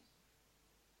be,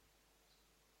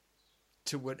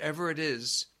 to whatever it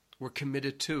is we're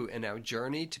committed to in our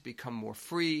journey to become more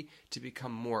free, to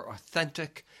become more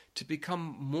authentic, to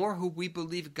become more who we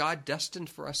believe God destined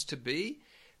for us to be,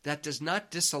 that does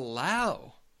not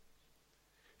disallow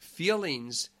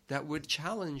feelings that would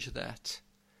challenge that,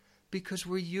 because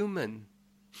we're human.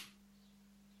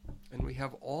 And we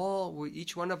have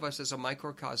each one of us is a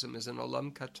microcosm, is an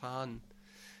olam katan.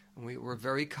 And we're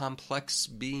very complex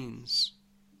beings.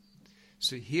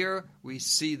 So here we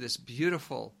see this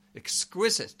beautiful,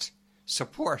 exquisite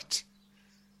support.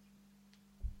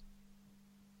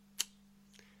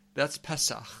 That's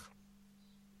Pesach.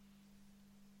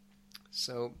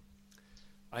 So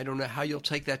I don't know how you'll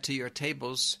take that to your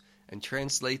tables and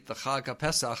translate the Chag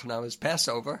HaPesach now as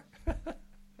Passover.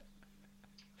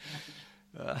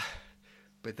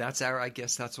 But I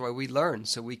guess that's why we learn,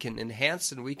 so we can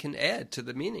enhance and we can add to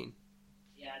the meaning.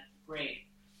 Yeah, great.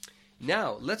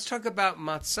 Now, let's talk about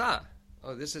matzah.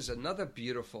 Oh, this is another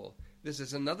beautiful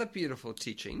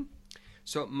teaching.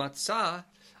 So matzah,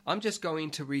 I'm just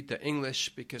going to read the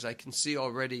English because I can see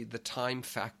already the time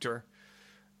factor.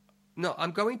 No,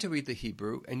 I'm going to read the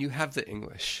Hebrew, and you have the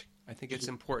English. I think it's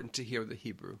important to hear the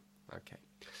Hebrew. Okay.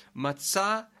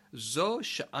 Matzah zo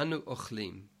she'anu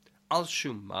ochlim. Al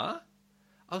shum ma?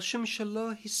 Al shum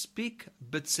shelo hispik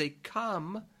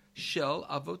b'tzekam shel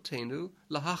avotenu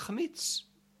lahachmitz.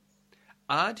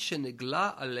 Ad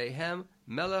shenigla aleihem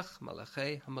melech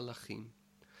malachei hamalachim.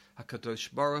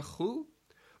 HaKadosh Baruch Hu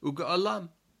u'ga'alam.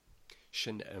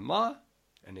 Shene'emah,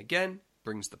 and again,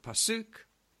 brings the pasuk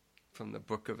from the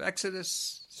book of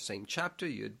Exodus, same chapter,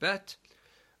 Yud Bet.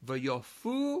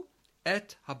 V'yofu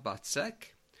et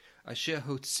habatzek asher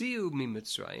hotziu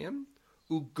miMitzrayim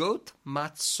ugot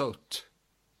matzot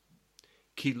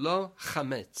ki lo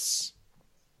chametz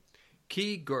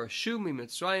ki gorshu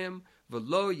miMitzrayim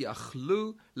v'lo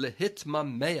yachlu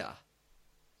lehitmamea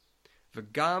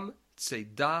v'gam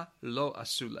tzeda lo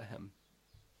asu lehem.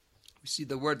 We see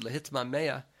the word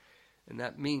lehitmamea, and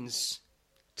that means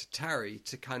to tarry,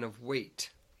 to kind of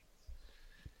wait.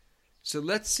 So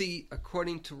let's see,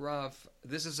 according to Rav,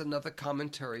 this is another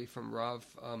commentary from Rav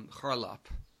Charlap,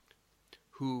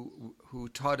 who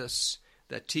taught us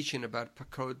that teaching about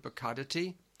Pakod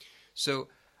Bakadati. So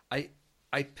I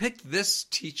picked this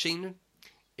teaching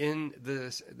in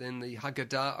the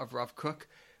Haggadah of Rav Kook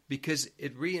because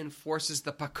it reinforces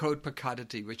the Pakod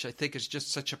Bakadati, which I think is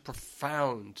just such a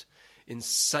profound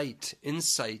insight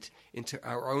into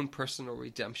our own personal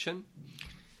redemption.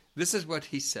 This is what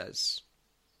he says.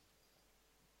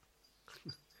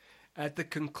 At the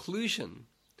conclusion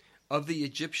of the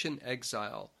Egyptian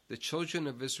exile, the children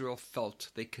of Israel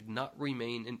felt they could not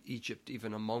remain in Egypt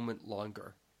even a moment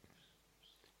longer.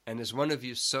 And as one of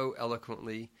you so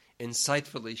eloquently,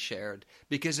 insightfully shared,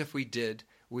 because if we did,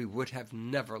 we would have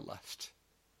never left.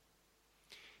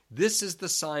 This is the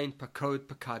sign Pakod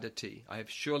Pakadati, I have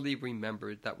surely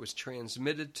remembered, that was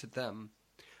transmitted to them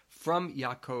from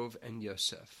Yaakov and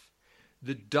Yosef.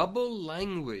 The double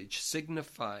language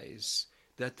signifies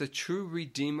that the true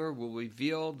Redeemer will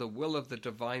reveal the will of the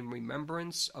divine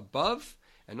remembrance above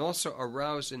and also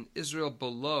arouse in Israel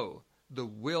below the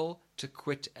will to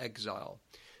quit exile.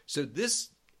 So this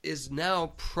is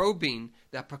now probing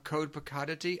that Pakod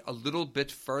Pakadati a little bit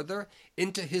further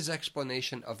into his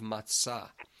explanation of matzah.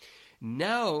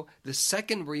 Now, the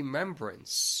second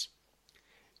remembrance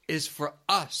is for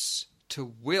us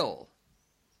to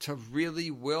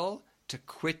really will, to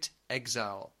quit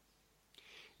exile.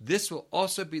 This will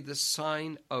also be the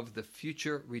sign of the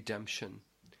future redemption.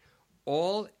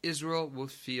 All Israel will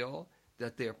feel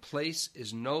that their place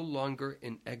is no longer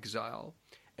in exile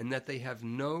and that they have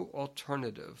no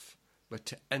alternative but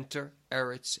to enter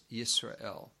Eretz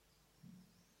Yisrael.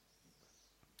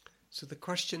 So the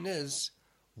question is,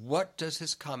 what does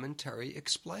his commentary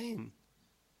explain?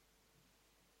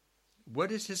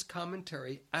 What is his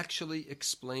commentary actually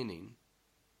explaining?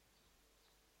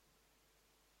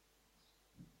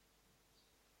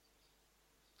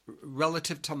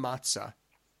 Relative to matzah.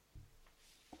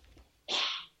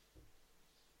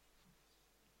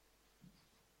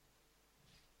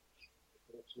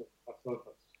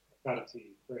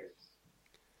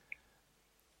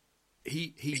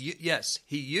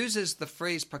 He uses the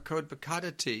phrase Pakod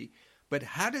Bakadati, but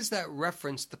how does that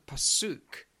reference the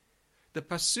pasuk? The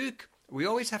pasuk, we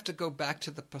always have to go back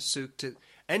to the pasuk.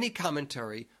 Any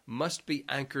commentary must be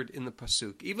anchored in the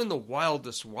pasuk. Even the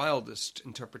wildest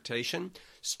interpretation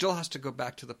still has to go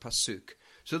back to the pasuk.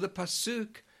 So the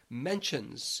pasuk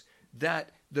mentions that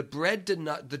the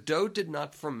dough did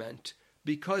not ferment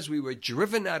because we were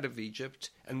driven out of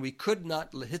Egypt and we could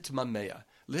not lehitmamea.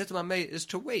 Lehitmamea is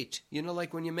to wait. You know,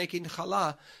 like when you're making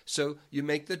challah, so you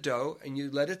make the dough and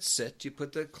you let it sit. You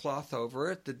put the cloth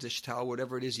over it, the dish towel,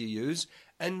 whatever it is you use,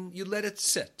 and you let it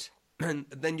sit. And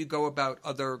then you go about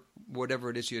whatever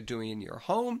it is you're doing in your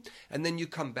home, and then you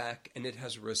come back and it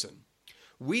has risen.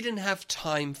 We didn't have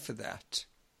time for that.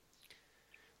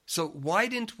 So why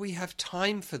didn't we have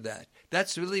time for that?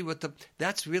 That's really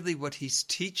what he's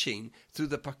teaching through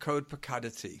the Pakod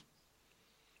Pakadati.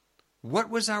 What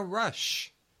was our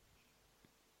rush?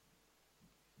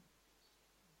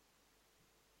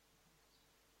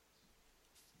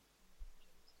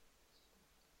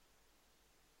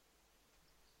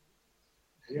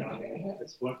 Yeah,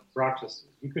 it's what Brock just.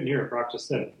 You couldn't hear it. Brock just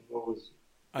said. What was?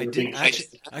 I didn't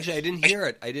hear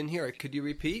it. I didn't hear it. Could you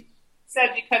repeat?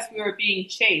 Said because we were being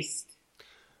chased.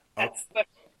 That's what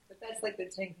the That's like the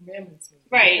Ten Commandments.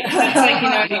 Right. That's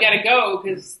like, you got to go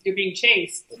because you're being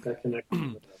chased. That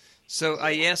connection. So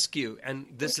I ask you, and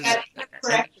this is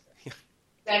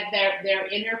That their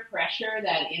inner pressure,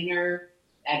 that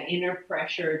inner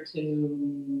pressure to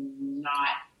not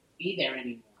be there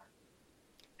anymore.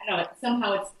 I don't know.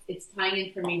 Somehow it's tying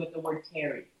in for me with the word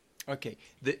tarry. okay.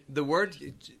 The word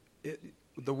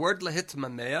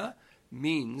lahitmamea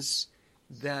means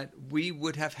that we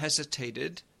would have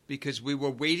hesitated because we were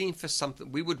waiting for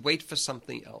something. We would wait for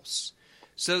something else.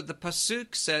 So the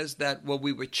pasuk says that, well,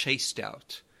 we were chased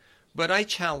out. But I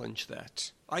challenge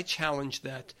that. I challenge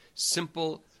that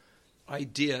simple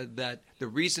idea that the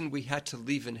reason we had to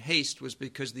leave in haste was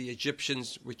because the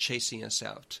Egyptians were chasing us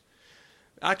out.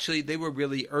 Actually, they were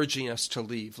really urging us to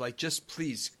leave. Like, just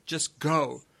please, just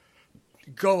go.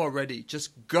 Go already.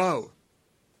 Just go.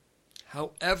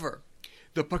 However,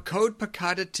 the Pakod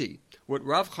Pakadati, what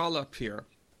Rav Chalap here,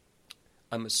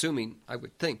 I'm assuming, I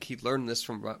would think, he learned this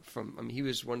from he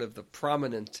was one of the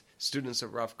prominent students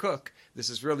of Rav Kook. This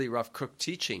is really Rav Kook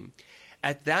teaching.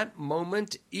 At that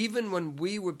moment, even when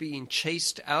we were being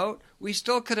chased out, we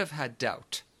still could have had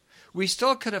doubt. We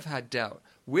still could have had doubt.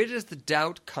 Where does the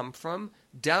doubt come from?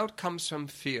 Doubt comes from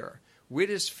fear. Where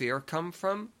does fear come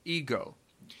from? Ego.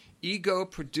 Ego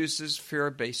produces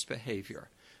fear-based behavior.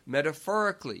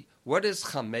 Metaphorically, what is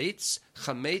chametz?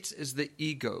 Chametz is the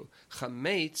ego.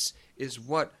 Chametz is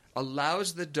what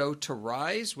allows the dough to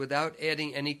rise without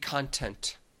adding any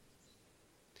content.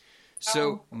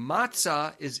 So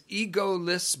matzah is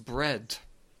egoless bread.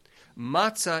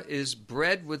 Matzah is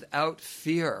bread without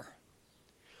fear.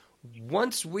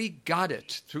 Once we got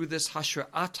it through this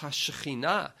Hashra'at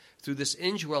HaShekhinah, through this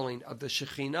indwelling of the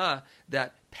Shekhinah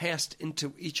that passed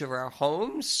into each of our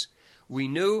homes, we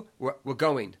knew we're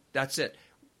going. That's it.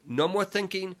 No more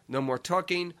thinking, no more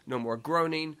talking, no more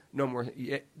groaning, no more.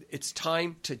 It's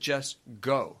time to just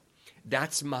go.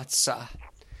 That's matzah,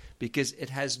 because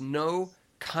it has no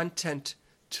content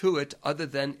to it other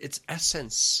than its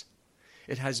essence.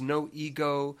 It has no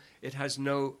ego. It has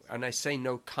no, and I say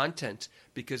no content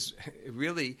because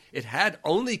really it had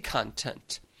only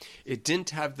content. It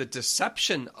didn't have the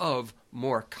deception of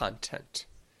more content,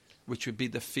 which would be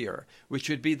the fear, which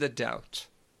would be the doubt.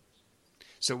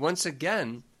 So once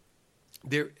again,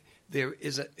 there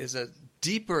is a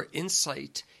deeper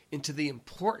insight into the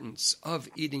importance of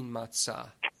eating matzah.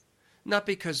 Not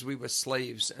because we were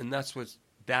slaves, and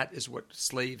that is what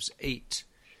slaves ate,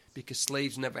 because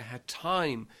slaves never had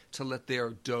time to let their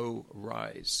dough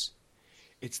rise.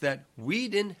 It's that we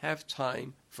didn't have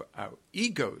time for our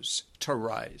egos to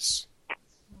rise.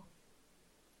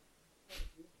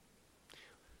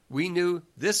 We knew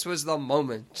this was the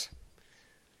moment.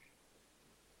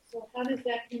 So how does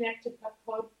that connect to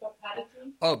Pakod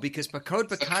Pakadati? Oh, because Pakod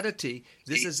Pakadati,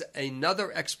 this is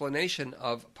another explanation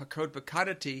of Pakod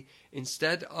Pakadati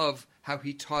instead of how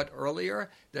he taught earlier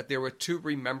that there were two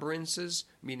remembrances,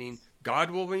 meaning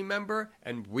God will remember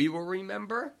and we will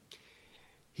remember.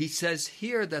 He says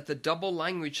here that the double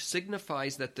language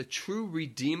signifies that the true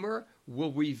Redeemer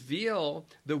will reveal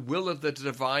the will of the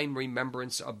divine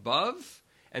remembrance above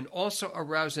and also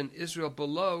arouse in Israel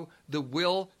below the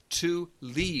will to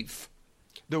leave,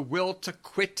 the will to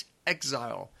quit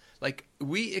exile. Like,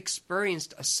 we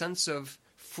experienced a sense of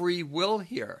free will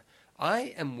here.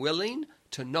 I am willing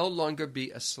to no longer be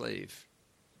a slave.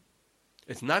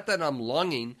 It's not that I'm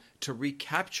longing to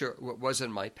recapture what was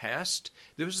in my past.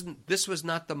 This was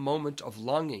not the moment of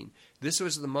longing. This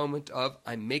was the moment of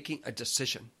I'm making a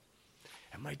decision.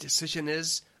 And my decision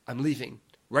is I'm leaving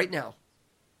right now.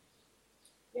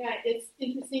 Yeah, it's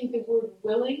interesting, the word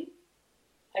willing.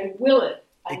 I will it.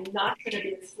 I'm not going to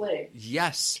be a slave.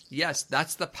 Yes,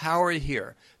 that's the power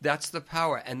here. That's the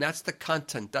power, and that's the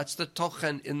content. That's the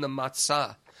tochen in the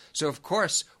matzah. So, of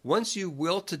course, once you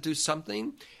will to do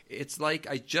something, it's like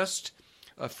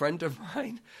a friend of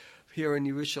mine here in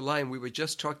Yerushalayim, we were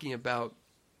just talking about,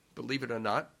 believe it or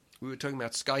not, we were talking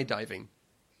about skydiving.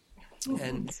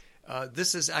 And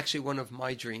this is actually one of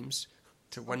my dreams,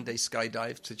 to one day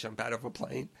skydive, to jump out of a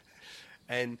plane.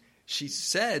 And she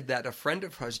said that a friend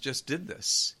of hers just did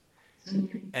this.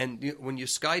 And when you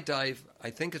skydive,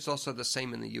 I think it's also the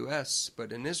same in the U.S.,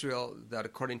 but in Israel, that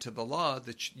according to the law,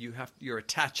 that you're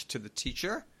attached to the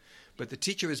teacher, but the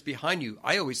teacher is behind you.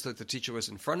 I always thought the teacher was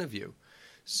in front of you.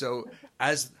 So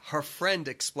as her friend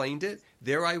explained it,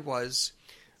 there I was.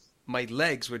 My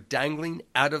legs were dangling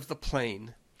out of the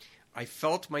plane. I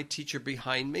felt my teacher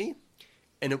behind me,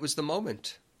 and it was the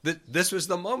moment. This was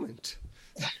the moment.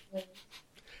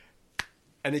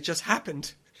 And it just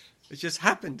happened. It just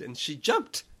happened, and she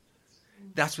jumped.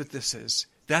 That's what this is.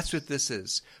 That's what this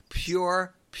is.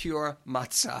 Pure pure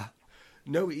matzah.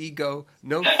 No ego,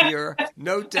 no fear,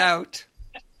 no doubt.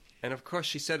 And of course,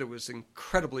 she said it was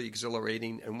incredibly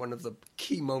exhilarating and one of the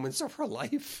key moments of her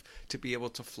life to be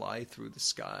able to fly through the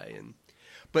sky.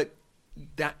 But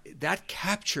that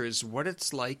captures what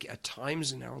it's like at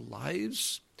times in our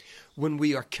lives when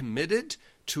we are committed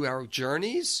to our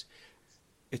journeys.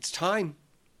 It's time.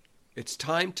 It's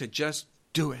time to just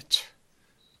do it.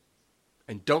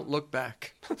 And don't look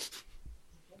back.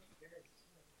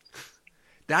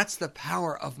 That's the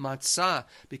power of matzah,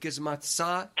 because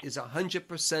matzah is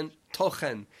 100%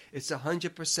 tochen. It's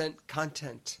 100%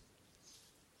 content.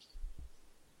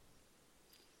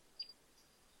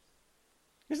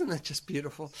 Isn't that just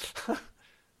beautiful?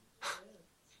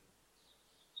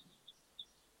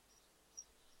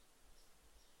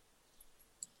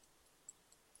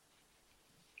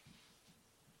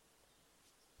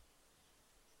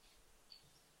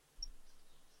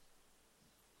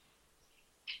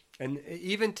 And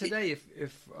even today,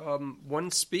 if one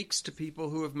speaks to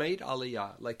people who have made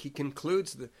Aliyah, like he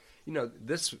concludes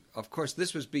this, of course,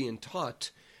 this was being taught.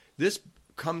 This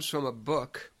comes from a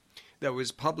book that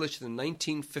was published in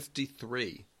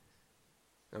 1953.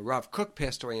 Now, Rav Kook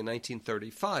passed away in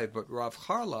 1935, but Rav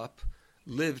Harlop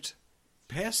lived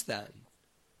past that.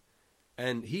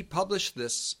 And he published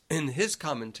this in his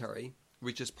commentary,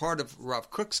 which is part of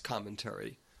Rav Kook's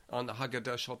commentary on the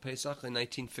Haggadah Shal Pesach in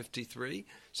 1953.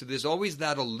 So there's always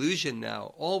that allusion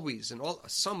now, always, in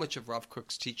so much of Rav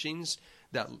Kook's teachings,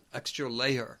 that extra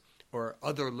layer or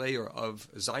other layer of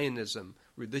Zionism,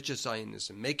 religious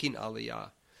Zionism, making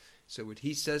Aliyah. So what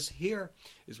he says here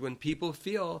is when people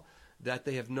feel that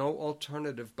they have no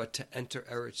alternative but to enter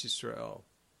Eretz Yisrael.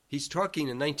 He's talking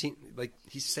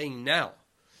he's saying now,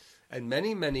 and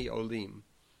many, many Olim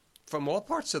from all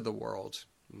parts of the world,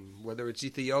 whether it's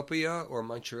Ethiopia or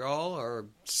Montreal or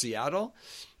Seattle,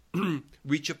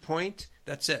 reach a point,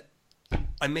 that's it.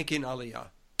 I'm making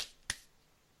Aliyah.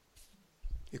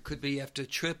 It could be after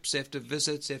trips, after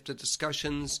visits, after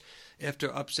discussions,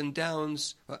 after ups and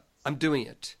downs. I'm doing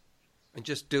it. And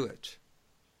just do it.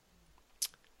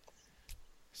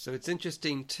 So it's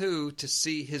interesting, too, to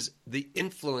see the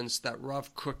influence that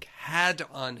Rav Kook had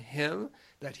on him,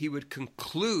 that he would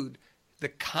conclude the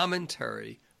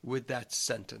commentary with that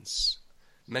sentence,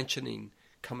 mentioning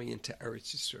coming into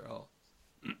Eretz Yisrael.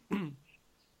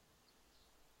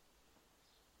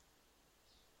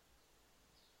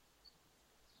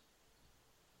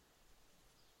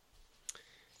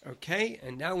 Okay,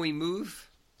 and now we move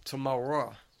to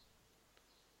Maror.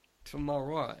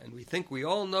 And we think we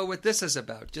all know what this is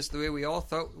about, just the way we all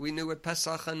thought we knew what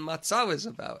Pesach and Matzah was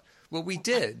about. Well, we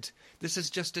did. This is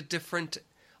just a different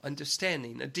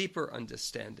understanding, a deeper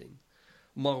understanding.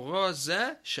 Maror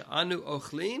zeh she'anu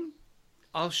ochlim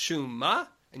al shumma,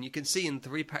 and you can see in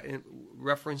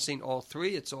referencing all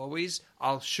three, it's always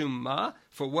al shumma.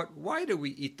 For what? Why do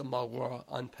we eat the maror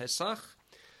on Pesach?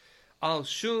 Al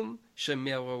shum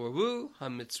shemeroru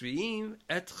hamitzriyim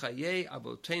et chayei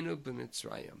avotenu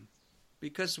b'mitzrayim.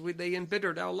 Because they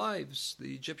embittered our lives.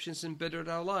 The Egyptians embittered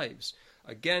our lives.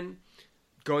 Again,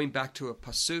 going back to a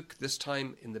pasuk, this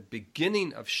time in the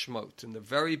beginning of Shemot, in the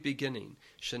very beginning,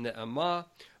 shene'amah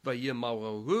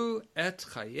v'yimaroru et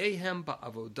chayehem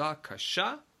ba'avodah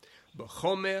kasha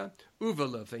b'chomer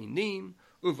u'v'levenim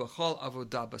u'v'chol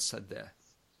avodah b'sadeh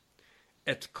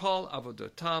et kol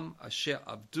avodotam asher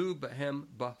avdu behem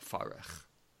b'farech.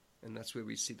 And that's where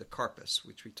we see the karpas,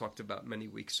 which we talked about many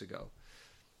weeks ago.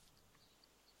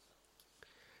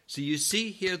 So you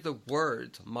see here the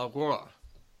word maror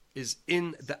is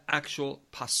in the actual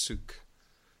pasuk.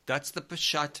 That's the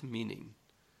pashat meaning.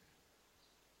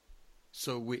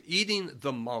 So we're eating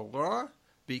the maror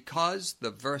because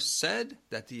the verse said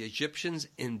that the Egyptians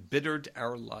embittered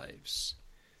our lives.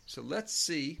 So let's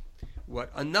see what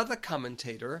another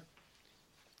commentator,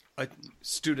 a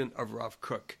student of Rav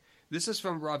Kook. This is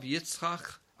from Rav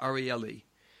Yitzchak Arieli.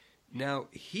 Now,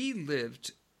 he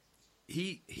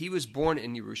was born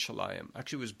in Yerushalayim.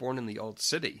 Actually, he was born in the Old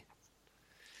City.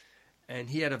 And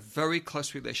he had a very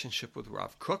close relationship with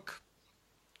Rav Kook.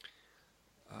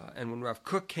 And when Rav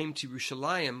Kook came to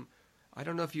Yerushalayim, I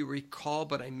don't know if you recall,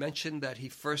 but I mentioned that he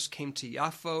first came to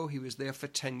Yafo. He was there for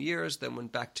 10 years, then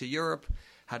went back to Europe,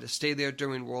 had to stay there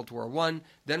during World War I.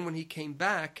 Then when he came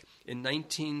back in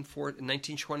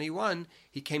 1921,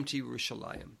 he came to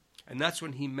Yerushalayim. And that's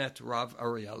when he met Rav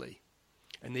Arieli.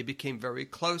 And they became very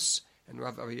close, and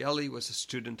Rav Arieli was a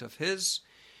student of his.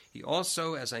 He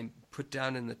also, as I put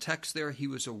down in the text there, he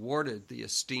was awarded the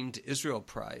esteemed Israel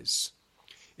Prize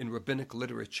in rabbinic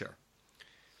literature.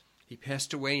 He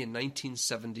passed away in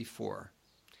 1974.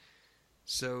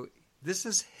 So this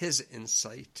is his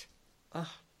insight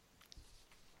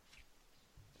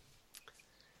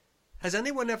Has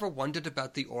anyone ever wondered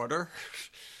about the order?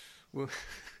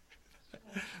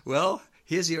 Well,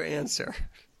 here's your answer.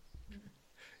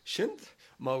 Shouldn't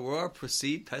Maror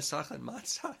precede Pesach and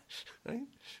Matzah? Right?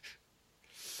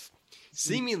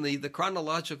 Seemingly, the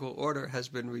chronological order has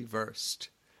been reversed.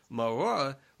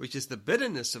 Maror, which is the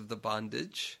bitterness of the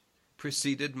bondage,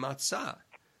 preceded Matzah,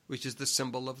 which is the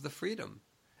symbol of the freedom.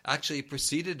 Actually, it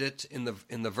preceded it in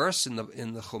the verse in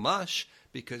the Chumash,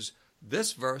 because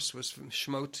this verse was from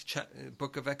Shemot,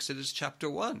 book of Exodus, chapter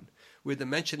 1, where the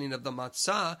mentioning of the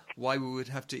matzah, why we would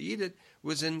have to eat it,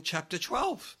 was in chapter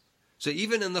 12. So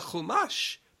even in the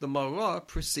Chumash, the maror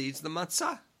precedes the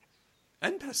matzah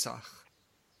and Pesach.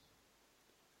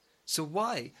 So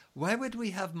why? Why would we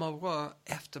have maror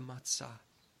after matzah?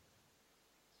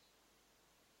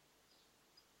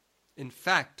 In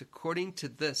fact, according to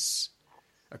the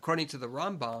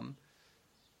Rambam,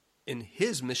 in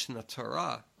his Mishnah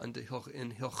Torah, in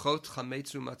Hilchot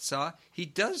Chametz U'Matzah, he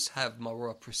does have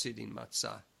maror preceding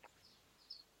matzah.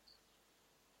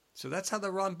 So that's how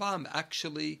the Rambam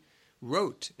actually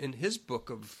wrote in his book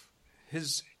of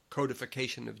his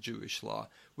codification of Jewish law,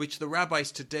 which the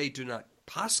rabbis today do not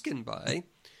paskin by.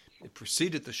 It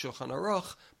preceded the Shulchan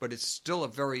Aruch, but it's still a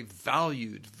very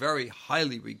valued, very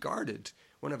highly regarded,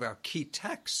 one of our key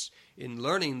texts in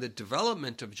learning the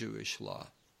development of Jewish law.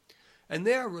 And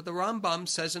there, the Rambam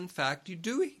says, in fact, you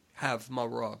do have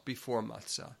maror before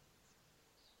matzah.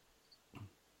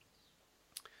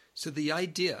 So the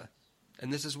idea,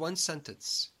 and this is one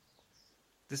sentence,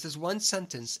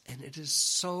 and it is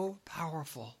so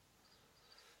powerful.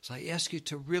 So I ask you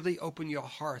to really open your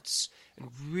hearts and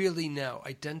really now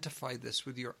identify this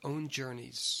with your own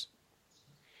journeys.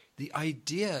 The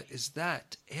idea is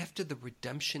that after the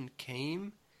redemption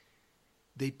came,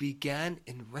 they began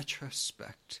in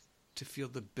retrospect to feel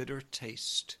the bitter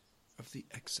taste of the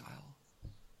exile.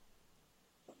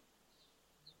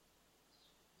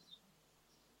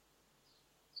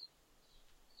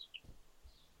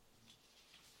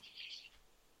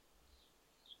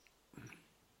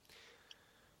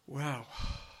 Wow.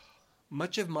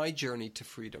 Much of my journey to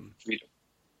freedom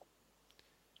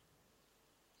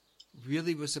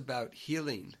really was about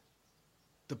healing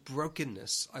the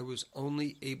brokenness I was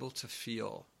only able to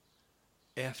feel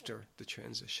after the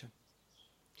transition.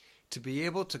 To be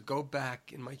able to go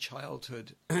back in my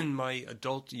childhood, in my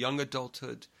young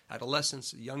adulthood,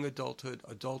 adolescence, young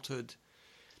adulthood,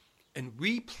 and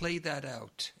replay that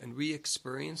out and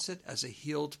re-experience it as a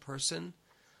healed person,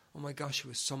 oh my gosh, it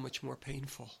was so much more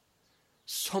painful.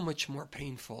 So much more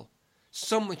painful.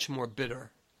 So much more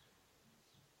bitter.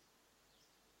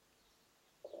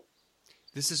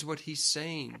 This is what he's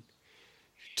saying.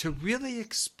 To really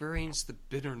experience the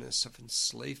bitterness of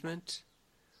enslavement,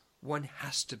 one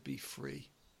has to be free.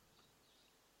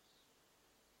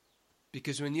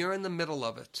 Because when you're in the middle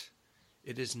of it,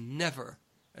 it is never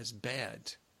as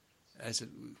bad as it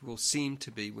will seem to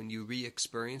be when you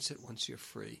re-experience it once you're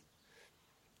free.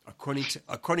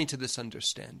 According to this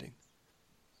understanding.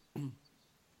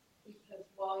 Because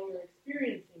while you're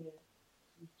experiencing it,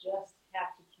 you just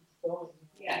have to keep going.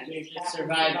 Yeah, you're just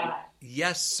surviving.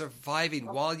 Yes, surviving.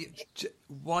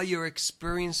 While you're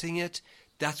experiencing it,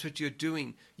 that's what you're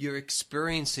doing. You're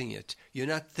experiencing it. You're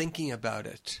not thinking about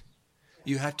it.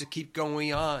 You have to keep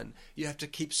going on. You have to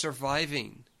keep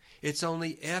surviving. It's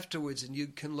only afterwards, and you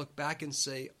can look back and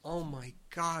say, oh my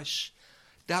gosh,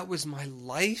 that was my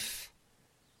life?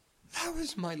 That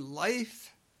was my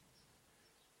life?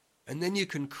 And then you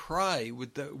can cry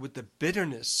with the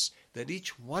bitterness that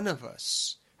each one of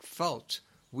us felt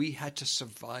we had to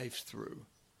survive through,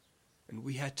 and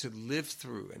we had to live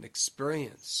through and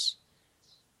experience.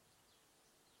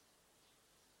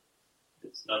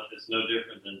 It's no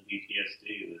different than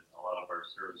PTSD that a lot of our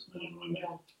servicemen and women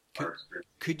are experiencing.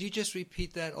 Could you just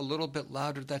repeat that a little bit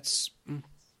louder?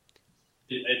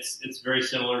 It's very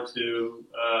similar to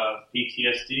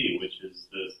PTSD, which is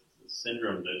the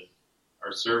syndrome that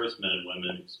our servicemen and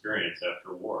women experience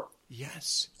after war.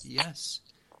 Yes.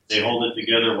 They hold it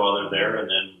together while they're there, and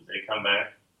then they come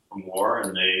back from war,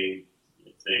 and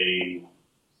if they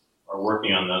are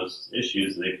working on those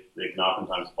issues, they can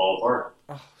oftentimes fall apart.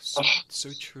 Oh, so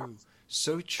true.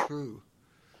 So true.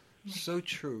 So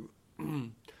true.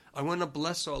 I want to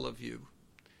bless all of you.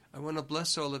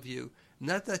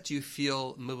 Not that you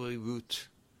feel milirut.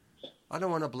 I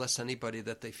don't want to bless anybody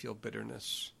that they feel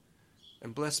bitterness.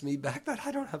 And bless me back that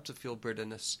I don't have to feel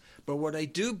bitterness. But what I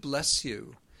do bless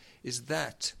you is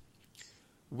that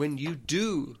when you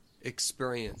do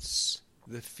experience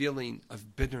the feeling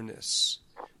of bitterness,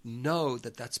 know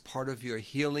that that's part of your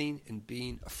healing and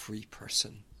being a free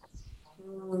person.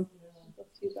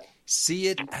 See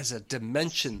it as a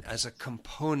dimension, as a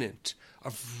component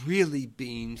of really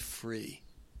being free.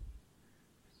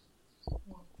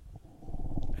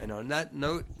 And on that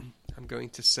note, I'm going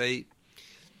to say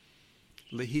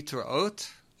Lehitraot,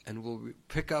 and we'll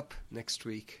pick up next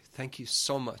week. Thank you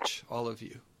so much, all of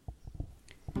you.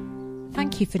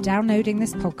 Thank you for downloading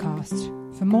this podcast.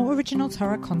 For more original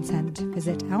Torah content,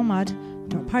 visit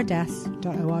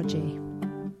elmad.pardes.org.